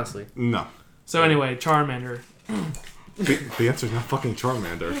away. Honestly. no. So anyway, Charmander. The answer's not fucking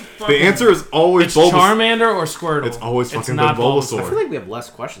Charmander. The answer is always It's Bulbasaur. Charmander or Squirtle. It's always fucking not been Bulbasaur. I feel like we have less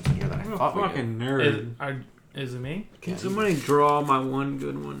questions in here than I I'm a thought we did. fucking nerd. Is it me? Can somebody draw my one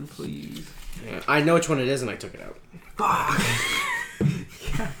good one, please? Yeah, I know which one it is, and I took it out.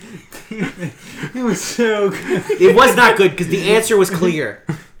 It was so good. It was not good because the answer was clear.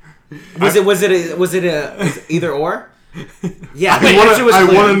 Was it either or? Yeah, the answer was I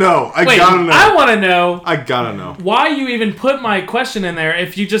clear. want to know. I Wait, gotta know. I want to know I gotta know. why you even put my question in there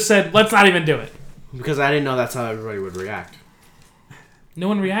if you just said, let's not even do it. Because I didn't know that's how everybody would react. No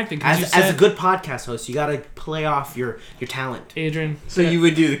one reacted because you As said, a good podcast host, you gotta play off your talent. Adrian. So you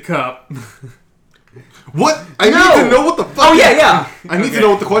would do the cup. What? I No. need to know what the fuck. Oh yeah. I need to know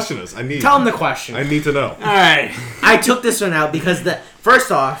what the question is. I need. Tell him the question. I need to know. Alright. I took this one out because first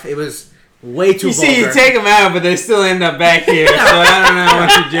off, it was way too You vulgar. see, you take them out, but they still end up back here, so I don't know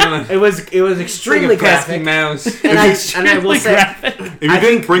what you're doing. it was Like extremely a pesky graphic, mouse. and I will Really say graphic. If you I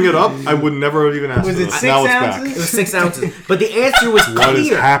didn't bring it up, I would never have even asked. Was for it this. 6 Now it's ounces? it back. was 6 ounces, but the answer was clear. What is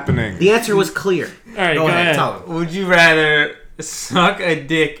happening? The answer was clear. All right, Go ahead, ahead. tell him. Would you rather suck a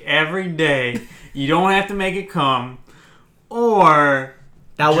dick every day? You don't have to make it come, or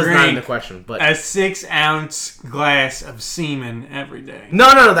That was not in Drink the question, but a 6-ounce glass of semen every day.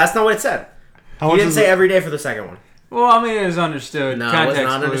 no, that's not what it said. How You much didn't is say it? every day for the second one. Well, I mean, it was understood. No, it was Context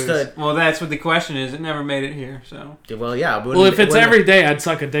not clues. understood. Well, that's what the question is. It never made it here, so. Well, yeah. Well, if it's every day, I'd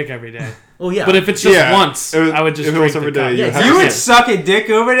suck a dick every day. Well, yeah. But if it's just Yeah, once, I would just if it drink was every the day, cup. you Yeah, have You to. would suck a dick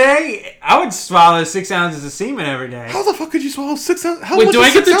over day? I would swallow 6 ounces of semen every day. How the fuck could you swallow 6 ounces? How Wait, much do is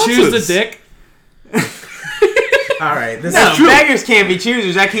I get to 6 choose the ounces? dick? All right. This No, is true. beggars can't be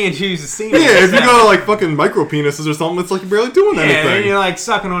choosers. I can't choose the semen. Yeah, if you go to like fucking micro penises or something, it's like you're barely doing Yeah, then anything. you're like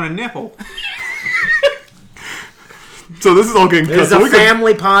sucking on a nipple. So this is all getting cut. This is So a we can,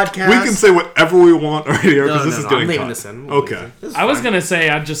 family podcast. we can say whatever we want right here because No, this no, is no, getting I'm leaving cut. this in. Okay. This is I was fine. gonna say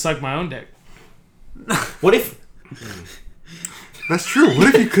I'd just suck my own dick. What if? That's true.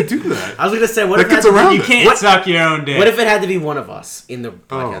 What if you could do that? I was gonna say, what That if it gets had to around be- You it. can't suck your own dick. What if it had to be one of us in the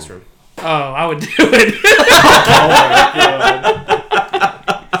podcast room? Oh, I would do it.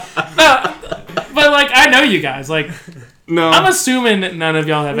 No, but like I know you guys. Like No. I'm assuming that none of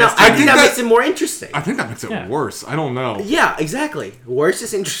y'all have No, STDs. I think that that- makes it more interesting. I think that makes it Yeah. worse. I don't know. Yeah, exactly. Worse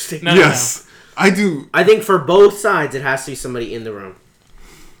is interesting. No. Yes. I do. I think for both sides, it has to be somebody in the room.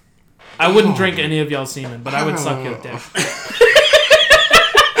 I wouldn't drink any of y'all's semen, but I would suck your dick.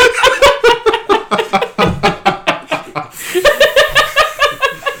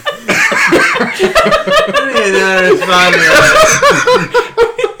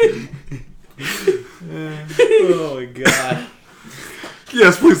 Oh my god.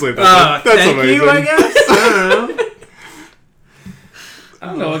 Yes, please leave that. That's thank amazing. you, I guess. I don't know. I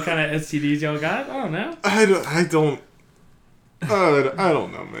don't know what kind of STDs y'all got. I don't know. I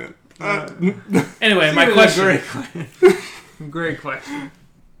don't know, man. Anyway, my It was a question. Great question.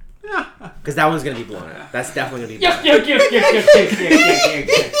 Because that one's gonna be blown out. That's definitely gonna be blown Yuck, yuck, yuck, yuck, yuck, yuck,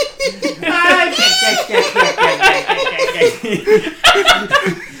 yuck.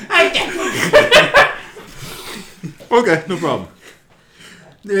 Okay, no problem.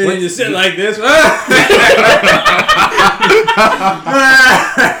 When you sit like this,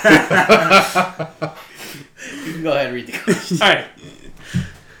 You can go ahead and read the question. All right.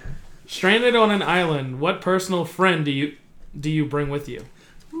 Stranded on an island, what personal friend do you bring with you?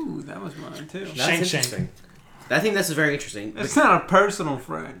 ooh, that was mine too. That's Shank, interesting. I think this is very interesting. That's not a personal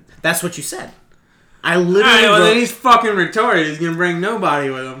friend. That's what you said. I Alright, literally well wrote- then he's fucking retarded. He's gonna bring nobody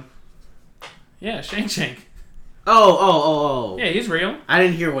with him. Yeah, Shank. Oh. Yeah, he's real. I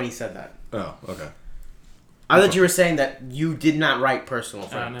didn't hear when he said that. Oh, okay. I thought you were saying that you did not write personal Oh,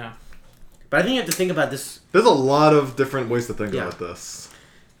 friend. no. But I think you have to think about this. There's a lot of different ways to think Yeah. about this.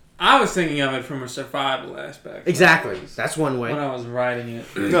 I was thinking of it from a survival aspect. Exactly. That's one way. When I was writing it.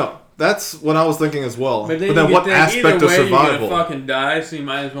 No, that's what I was thinking as well. But then, you what think aspect either of way, survival? You're gonna fucking die, so you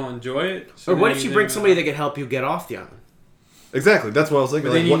might as well enjoy it. So Or what then if you you bring think somebody about- that could help you get off the island? Exactly, that's what I was thinking.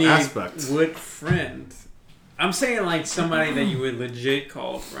 But then Like, you what need aspect? what friend? I'm saying like somebody that you would legit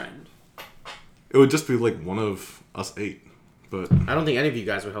call a friend. It would just be like one of us 8. But I don't think any of you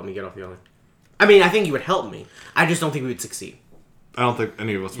guys would help me get off the island. I mean, I think you would help me. I just don't think we would succeed. I don't think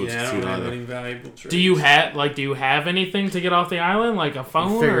any of us would Yeah, I succeed don't have either. any valuable traits. Do you have anything to get off the island, like a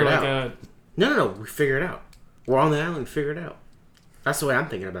phone figure or it like out. a? No. We figure it out. We're on the island. Figure it out. That's the way I'm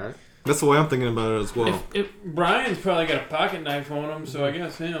thinking about it. That's the way I'm thinking about it as well. Brian's probably got a pocket knife on him, so I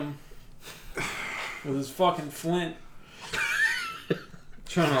guess him. With his fucking flint.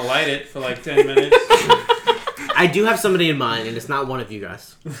 Trying to light it for like 10 minutes. I do have somebody in mind, and it's not one of you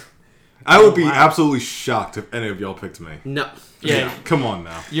guys. I would be absolutely shocked if any of y'all picked me. No. Yeah, Come on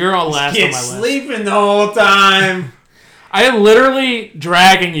now. you're all last on my Kid's list. sleeping the whole time. I am literally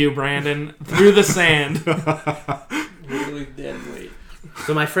dragging you, Brandon, through the sand. Really dead weight.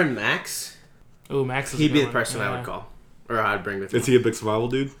 So my friend Max, Ooh, Max is. he'd a be good the one. person I Yeah. would call, or I'd bring with me. Is he a big survival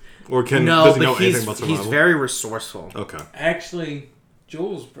dude? Or does he No, know but anything about survival? he's very resourceful. Okay. Actually,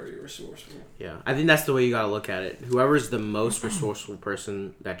 Joel's pretty resourceful. Yeah, I think that's the way you gotta look at it. Whoever's the most resourceful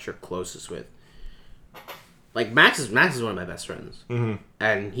person that you're closest with. Like Max is one of my best friends,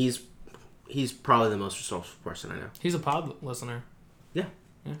 and he's probably the most resourceful person I know. He's a pod listener. Yeah,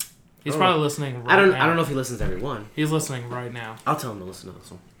 He's Oh. probably listening. Right I now. don't know if he listens to every one. He's listening right now. I'll tell him to listen to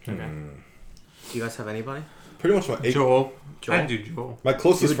this one. Okay. Do you guys have anybody? Pretty much my 8. Joel. Joel? I'd do Joel. My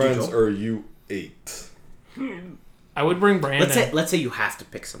closest You would do friends Joel? are you 8. I would bring Brandon. Let's say you have to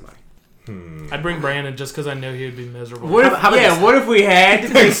pick somebody. I'd bring Brandon just because I know he would be miserable. What if, How about this? what if we had to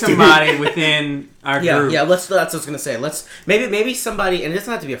pick somebody within our Yeah, group? yeah. That's what I was gonna say. Let's maybe somebody, and it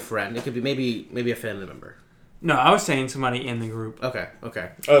doesn't have to be a friend. It could be maybe a family member. No, I was saying somebody in the group. Okay. A Well,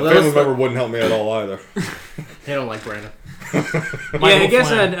 family let's- member wouldn't help me at all either. They don't like Brandon. Michael Yeah, I guess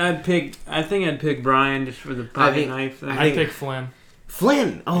Flynn. I'd pick. I think I'd pick Brian just for the pocket think- knife thing. I'd pick Flynn.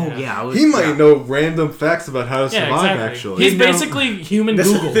 Flynn. Oh Yeah. yeah. I was, He might yeah. know random facts about how to Yeah, survive, exactly. actually. He's You know- basically human This,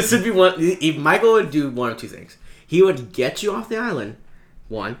 Google. this would be one. If Michael would do one of two things. He would get you off the island,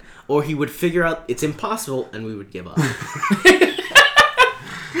 one, or he would figure out it's impossible and we would give up.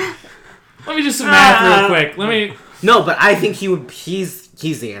 Let me just do math real quick. Let me. No, but I think he would. He's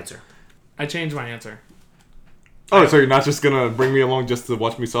the answer. I changed my answer. Oh, so you're not just gonna bring me along just to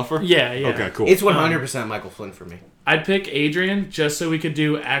watch me suffer? Yeah, yeah. Okay, cool. It's 100% Michael Flynn for me. I'd pick Adrian just so we could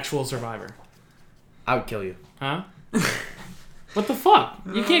do actual Survivor. I would kill you. Huh? What the fuck?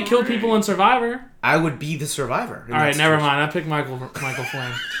 You can't kill people in Survivor. I would be the survivor. All right, never mind. I picked Michael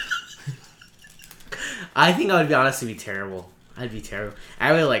Flynn. I think I would honestly be terrible. I'd be terrible.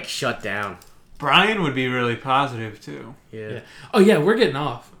 I would like shut down. Brian would be really positive too. Yeah. Oh yeah, we're getting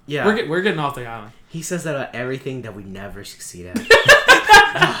off. Yeah. We're getting off the island. He says that about everything that we never succeed at.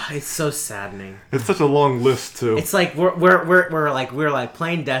 It's so saddening. It's such a long list too. It's like we're like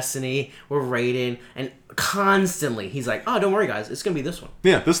playing Destiny, we're raiding, and constantly he's like, "Oh, don't worry, guys, it's gonna be this one."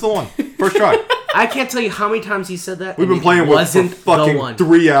 Yeah, this is the one. First try. I can't tell you how many times he said that. We've and been it playing for wasn't the fucking one.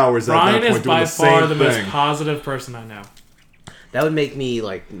 3 hours at Brian that point is doing by the far same the thing. most positive person I know. That would make me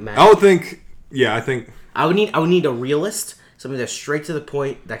like mad. I would think. Yeah, I think. I would need a realist, somebody that's straight to the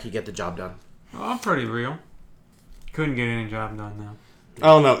point that could get the job done. Well, I'm pretty real. Couldn't get any job done though. I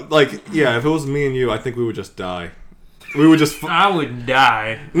don't know. Like, yeah, if it was me and you, I think we would just die. We would just. I would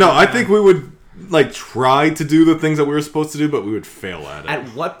die. No, I think we would like try to do the things that we were supposed to do, but we would fail at it. At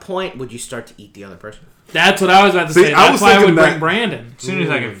what point would you start to eat the other person? That's what I was about to See, say. I That's was why I would thinking bring that- Brandon. As soon as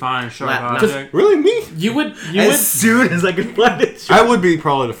I can find a sharp Not- object. Really, me? You would. Soon as I can find it. I would be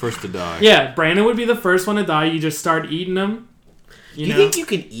probably the first to die. Yeah, Brandon would be the first one to die. You just start eating them. Do you think you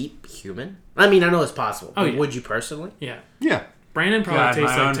can eat human? I mean, I know it's possible. Oh, but yeah. Would you personally? Yeah. Yeah. Brandon probably God,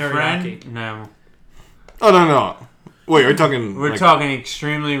 tastes my like own teriyaki. friend? No. Oh no. Wait, are you talking? We're like, talking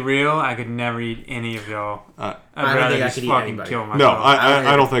extremely real. I could never eat any of y'all. Uh, I I'd don't rather think I just could eat fucking anybody. kill myself. No,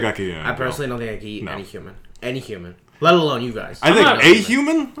 I I don't think I could. I personally don't think I could eat No. any human. Any human. Let alone you guys. I think not- a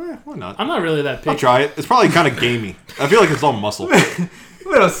human. Why not? I'm not really that I'll picky. try it. It's probably kind of gamey. I feel like it's all muscle.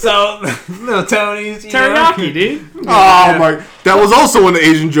 Little salt, little Tony's. you know? Teriyaki, dude. Oh my! That was also an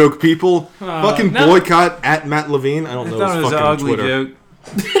Asian joke. People fucking no. boycott at Matt Levine. I don't I know thought it his was an fucking ugly Twitter. joke.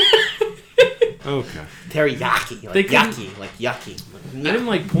 Okay. Teriyaki. Like They can- yucky. Like yucky. I didn't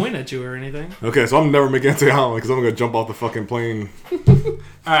like point at you or anything. Okay, so I'm never making it to the island because I'm gonna jump off the fucking plane. All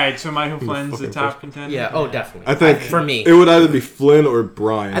right, so Michael Flynn's the fucking top person. contender. Yeah, oh, definitely. I think For me. it would either be Flynn or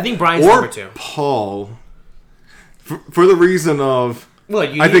Brian. I think Brian's or number 2. Paul. For the reason of,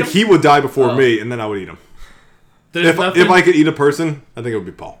 What, you I eat think him? he would die before Oh. me, and then I would eat him. There's If nothing. I could eat a person, I think it would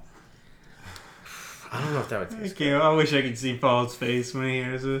be Paul. I don't know if that would taste Okay, I wish I could see Paul's face when he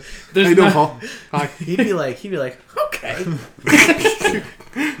hears this. there's How you doing, no- Paul? Hi. He'd be like, okay.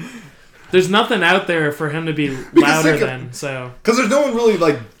 There's nothing out there for him to be louder than. So Because there's no one really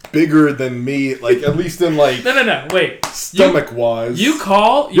like bigger than me, like at least in like no. Wait. stomach wise. You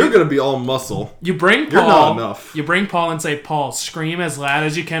call. You're gonna be all muscle. You bring Paul. You're not enough. You bring Paul and say, Paul, scream as loud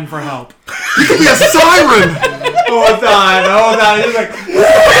as you can for help. You could be a siren. Hold on. He's like,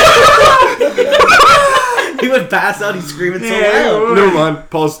 He would pass out. He's screaming so Yeah, loud. Never mind.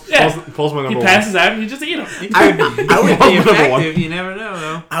 Paul's my He number passes out and you just eat him. I I would be Number one. effective. You never know,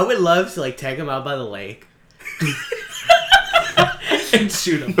 though. I would love to like take him out by the lake. and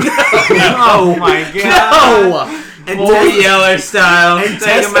shoot him. Oh my god. Oh, and Full test, Yeller style. And Take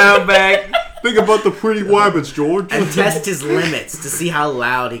test- him out back. one. Think about the pretty wabbits, George. and test his limits to see how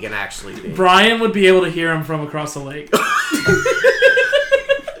loud he can actually be. Brian would be able to hear him from across the lake.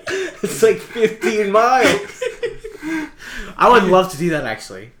 It's like 15 miles. I would love to do that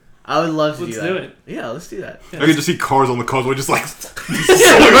actually. I would love to Let's do that. do it. Yeah, let's do that. I could just see cars on the causeway just like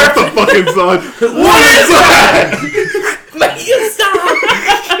someone off the fucking side. What is that? Make it stop!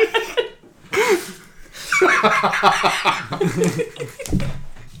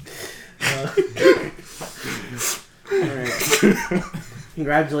 Alright.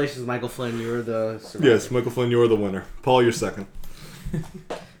 Congratulations, Michael Flynn. You were the survivor. Yes, Michael Flynn, you're the winner. Paul, you're second.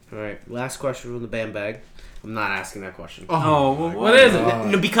 Alright, last question from the band bag. I'm not asking that question. Oh, well, What is it?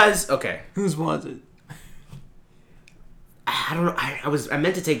 No, because, okay. Whose was it? I don't know. I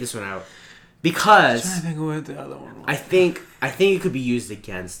meant to take this one out. I Because think what the other one was. I think it could be used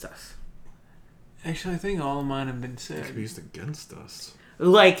against us. Actually, I think all of mine have been It could be said. used against us.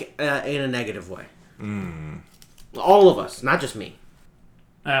 Like, in a negative way. All of us, not just me.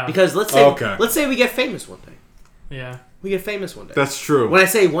 Because let's say we get famous one day. Yeah. We get famous one day. That's true. When I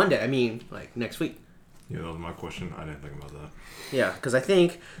say one day, I mean like next week. Yeah, that was my question. I didn't think about that. Yeah, because I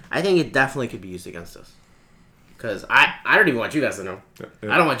think it definitely could be used against us. Because I don't even want you guys to know.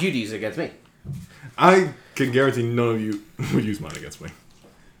 Yeah. I don't want you to use it against me. I can guarantee none of you would use mine against me.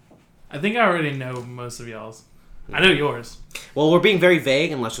 I think I already know most of y'all's. I know yours. Well, we're being very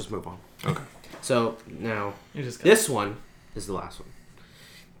vague, and let's just move on. Okay. So now, You just got this one is the last one.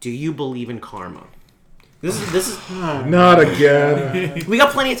 Do you believe in karma? This is. Not again. We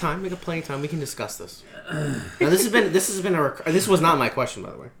got plenty of time. We can discuss this. Now, this was not my question,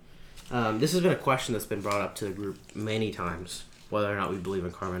 by the way. This has been a question that's been brought up to the group many times, whether or not we believe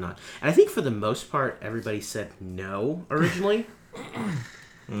in karma or not. And I think for the most part, everybody said no originally.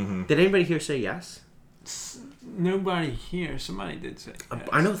 Mm-hmm. Did anybody here say yes? Nobody here. Somebody did say. Yes.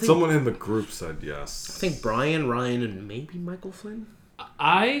 I know. Someone in the group said yes. I think Brian, Ryan, and maybe Michael Flynn.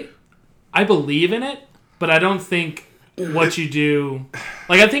 I believe in it, but I don't think what you do.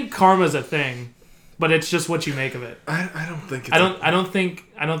 Like, I think karma's a thing, but it's just what you make of it. I don't think. It's I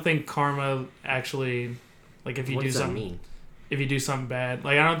don't think karma actually, like, if you What do does that something, mean? if you do something bad,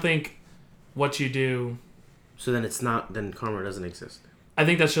 like, I don't think what you do. So then it's not. Then karma doesn't exist. I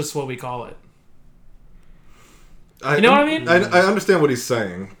think that's just what we call it. I You know what I mean? I understand what he's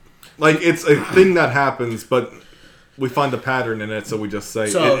saying. Like, it's a thing that happens, but we find a pattern in it, so we just say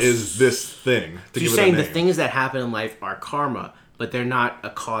So- it is this thing. So you're saying the things that happen in life are karma, but they're not a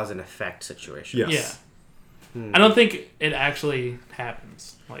cause and effect situation. Yes. Yeah. I don't think it actually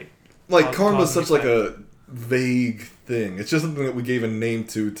happens. Like Like, karma is cause and such like a vague thing. It's just something that we gave a name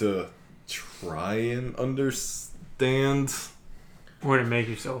to try and understand. Or to make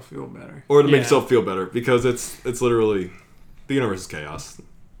yourself feel better. Or to make Yeah. yourself feel better, because it's literally the universe is chaos.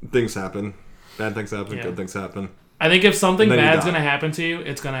 Things happen, bad things happen, Yeah. good things happen. I think if something And then you bad's die. gonna happen to you,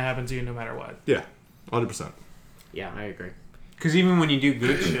 it's gonna happen to you no matter what. Yeah, 100%. Yeah, I agree. Because even when you do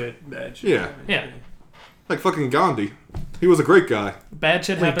good shit, bad shit. Yeah. happens. Yeah. Like fucking Gandhi, he was a great guy. Bad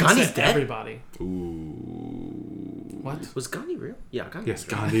shit Wait, happens Gandhi's to dead? everybody. Ooh. What? Was Gandhi real? Yeah, Gandhi. Yes,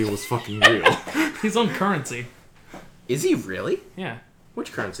 was real. Gandhi was fucking real. He's on currency. Is he really? Yeah.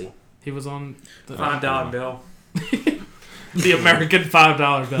 Which currency? He was on the $5 bill. the American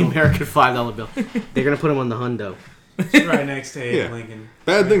 $5 The bill. American $5 bill. They're gonna put him on the hundo. It's right next to Abe Yeah. Lincoln.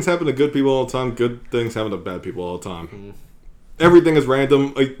 Bad things happen to good people all the time. Good things happen to bad people all the time. Mm. Everything is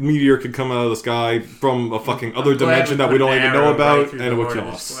random. A meteor could come out of the sky from a fucking other I'm glad dimension that we put don't an even arrow know about, right through and the it would heart kill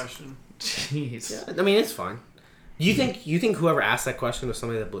of this us. question. Jeez. Yeah, I mean it's fine. You think whoever asked that question was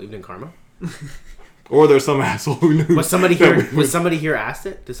somebody that believed in karma? Or there's some asshole who knew. Was somebody that here? we- Was somebody here asked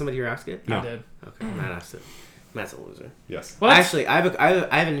it? Did somebody here ask it? No. I did. Okay, Matt asked it. Matt's a loser. Yes. What? Actually, I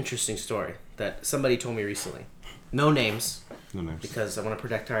have an interesting story that somebody told me recently. No names, No names. because I want to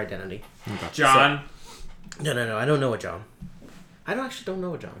protect our identity. John. No. I don't know a John. I don't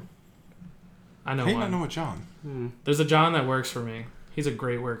know a John. I know Hey, one. I know a John. There's a John that works for me. He's a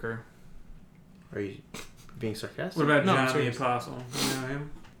great worker. Are you being sarcastic? What about No, I'm John the serious. Apostle? You know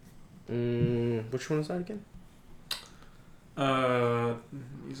him? Which one is that again?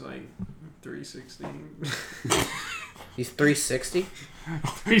 He's like 316. He's 360.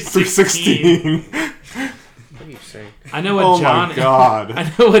 316. What are you saying? I know what Oh John. my god. I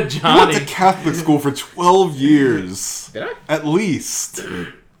know what I John went to is. Catholic school for 12 years. Did I? At least.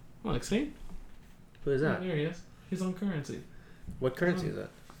 Look, see? Who is that? There he is. He's on currency. What currency is that?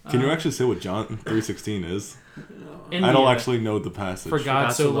 Can you actually say what John 316 is? India. I don't actually know the passage. For God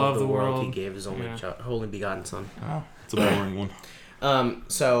so loved the world. he gave his only Yeah. only begotten son. Oh, it's a boring one.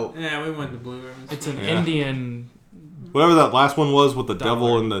 So Yeah, we went to Blue Ribbon. It's an Yeah. Indian. Whatever that last one was with the devil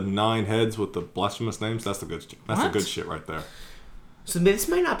Dollar. and the 9 heads with the blasphemous names, that's the good. That's the What? good shit right there. So this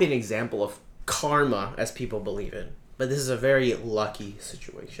might not be an example of karma as people believe it, but this is a very lucky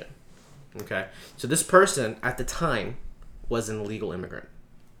situation. Okay? So this person at the time was an illegal immigrant.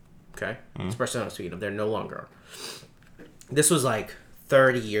 Okay? This person I'm speaking of, they're no longer. This was like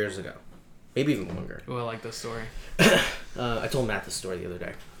 30 years ago. Maybe even longer. Oh, I like this story. I told Matt this story the other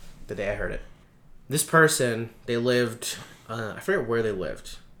day. The day I heard it. This person, they lived, I forget where they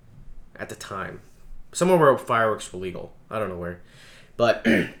lived at the time. Somewhere where fireworks were legal. I don't know where. But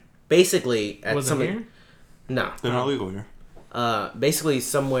basically, at Was some it here? No. They're not legal here. Basically,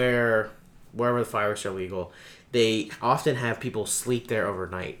 somewhere, wherever the fireworks are legal, they often have people sleep there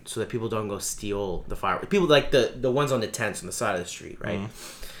overnight so that people don't go steal the fireworks. People like the ones on the tents on the side of the street, right?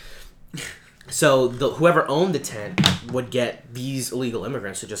 So whoever owned the tent would get these illegal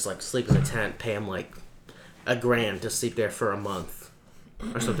immigrants to just like sleep in the tent, pay them like $1,000 to sleep there for a month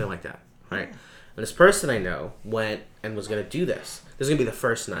or something like that, right? And this person I know went and was gonna do this. This is gonna be the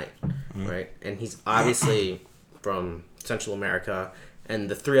first night, right? And he's obviously from Central America, and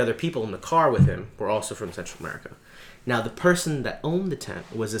the 3 other people in the car with him were also from Central America. Now the person that owned the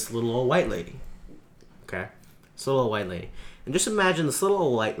tent was this little old white lady. Okay, this little old white lady, and just imagine this little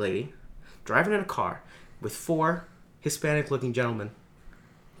old white lady driving in a car with 4 Hispanic-looking gentlemen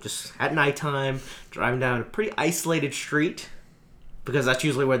just at nighttime, driving down a pretty isolated street, because that's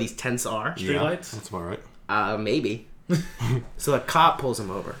usually where these tents are. Streetlights? That's about right. Maybe. So a cop pulls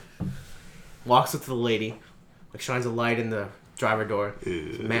him over, walks up to the lady, like shines a light in the driver door.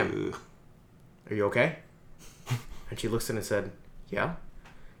 Says, "Ma'am, are you okay?" And she looks in and said, "Yeah."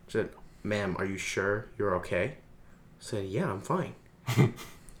 She said, "Ma'am, are you sure you're okay?" I said, "Yeah, I'm fine."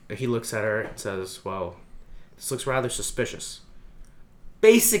 And he looks at her and says, "Well, this looks rather suspicious."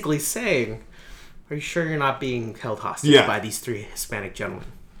 Basically saying, "Are you sure you're not being held hostage Yeah. by these 3 Hispanic gentlemen?"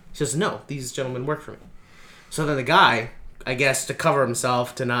 She says, "No, these gentlemen work for me." So then the guy, I guess to cover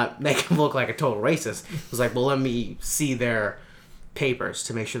himself, to not make him look like a total racist, was like, "Well, let me see their papers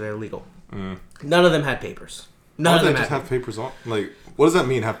to make sure they're legal." None of them had papers. None Why of do them they just had have papers on? Like, what does that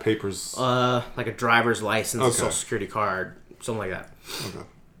mean? Have papers? like a driver's license, a Okay. social security card, something like that. Okay.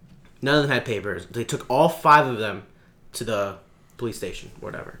 None of them had papers. They took all 5 of them to the police station,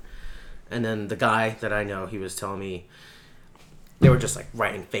 whatever. And then the guy that I know, he was telling me they were just like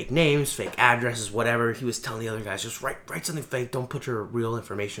writing fake names, fake addresses, whatever. He was telling the other guys, just write something fake. Don't put your real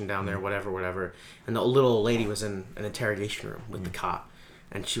information down there, whatever. And the little old lady was in an interrogation room with the cop,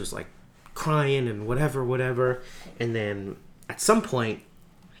 and she was like crying and whatever. And then at some point,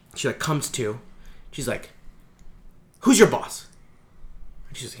 she like comes to. She's like, "Who's your boss?"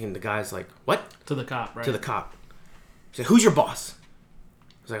 And the guy's like, "What?" To the cop, right? To the cop. He's like, "Who's your boss?"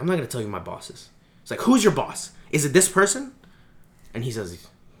 He's like, "I'm not going to tell you who my boss is." He's like, "Who's your boss? Is it this person?" And he says,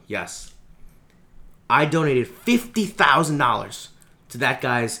 "Yes. I donated $50,000 to that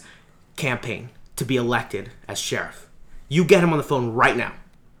guy's campaign to be elected as sheriff. You get him on the phone right now."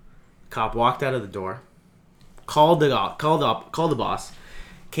 Cop walked out of the door, called the boss,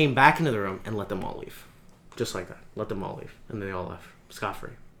 came back into the room, and let them all leave. Just like that. Let them all leave. And they all left scot-free.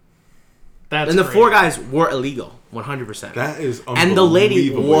 That's And the crazy. 4 guys were illegal, 100%. That is unbelievable. And the lady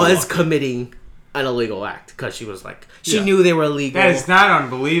was committing an illegal act because she was like, she Yeah. knew they were illegal. That is not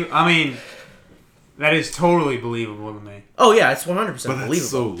unbelievable. I mean, that is totally believable to me. Oh yeah, it's 100% But that's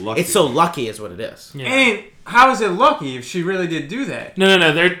believable. so lucky. It's so lucky, is what it is. Yeah. And how is it lucky if she really did do that? No.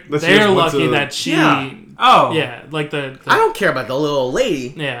 Let's They're just went lucky to- that she. Yeah. Oh. Yeah, like the I don't care about the little old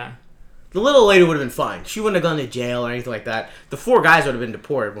lady. yeah. The little lady would have been fine. She wouldn't have gone to jail or anything like that. The 4 guys would have been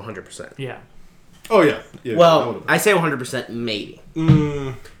deported 100%. Yeah. Oh yeah. Yeah. that Well, would've I say 100% maybe.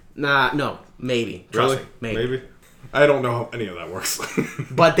 been- Nah, no, maybe. Trust really? me, maybe. I don't know how any of that works.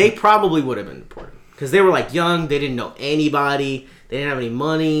 But they probably would have been deported because they were like young. They didn't know anybody. They didn't have any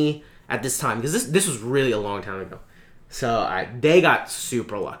money at this time because this was really a long time ago. So they got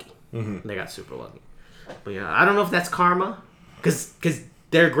super lucky. Mm-hmm. They got super lucky. But yeah, I don't know if that's karma because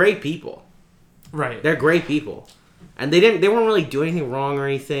they're great people. Right. They're great people, and they weren't really doing anything wrong or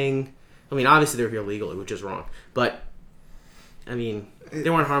anything. I mean, obviously they were here legally, which is wrong. But I mean, they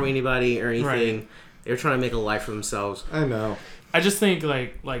weren't harming anybody or anything. Right. They were trying to make a life for themselves. I know. I just think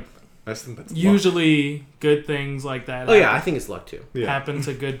like I just think that's usually good things like that. Oh yeah, I think it's luck too. Yeah. happen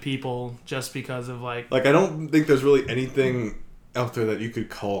to good people just because of like. Like I don't think there's really anything out there that you could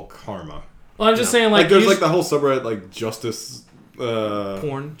call karma. Well, I'm just saying Like there's us- like the whole subreddit like justice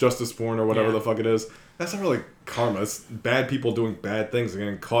Porn. justice porn or whatever Yeah. the fuck it is. That's not really karma. It's bad people doing bad things and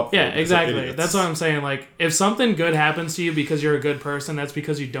getting caught for Yeah, it because they're exactly. idiots. That's what I'm saying. Like, if something good happens to you because you're a good person, that's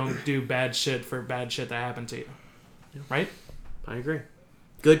because you don't do bad shit for bad shit that happened to you. Right? I agree.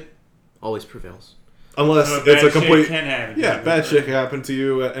 Good always prevails. Unless But it's bad a complete shit can happen. yeah, bad shit can happen to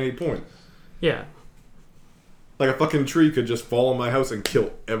you at any point. Yeah. Like a fucking tree could just fall on my house and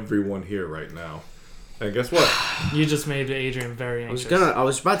kill everyone here right now. And guess what? You just made Adrian very I was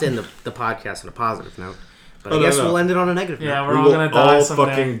anxious. about to end the podcast on a positive note, but Oh, I no, guess no. we'll end it on a negative Yeah, note. we're We all will gonna die all someday.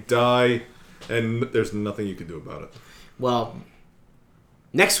 fucking die, and there's nothing you can do about it. Well,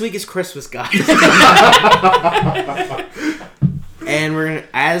 next week is Christmas, guys. And we're gonna,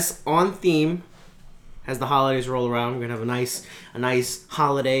 as on theme, as the holidays roll around, we're gonna have a nice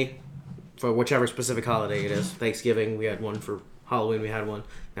holiday for whichever specific holiday it is. Thanksgiving, we had one. For Halloween, we had one.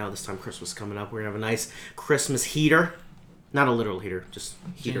 Now this time Christmas is coming up. We're gonna have a nice Christmas heater. Not a literal heater, just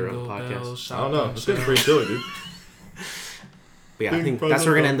heater on the Jingle podcast. bells, I don't know. shotgun This getting shells. pretty chilly, dude. But yeah, I think that's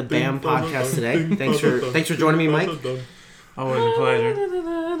where we're gonna end the BAM podcast today. Thanks for joining me, Mike. Always a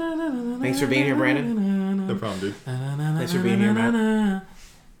pleasure. Thanks for being here, Brandon. No problem, dude. Thanks for being here, Matt.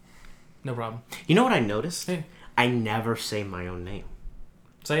 No problem. You know what I noticed? Hey. I never say my own name.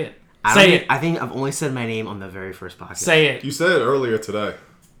 Say it. I Say don't it. think- I think I've only said my name on the very first podcast. Say it. You said it earlier today.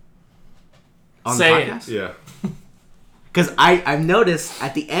 On Say the it. podcast? Yeah. Because I've noticed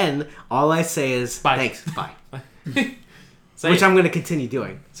at the end, all I say is Bye. thanks, bye. Say Which it. I'm going to continue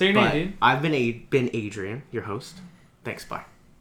doing. Say your But name, dude. I've been Adrian, your host. Thanks, bye.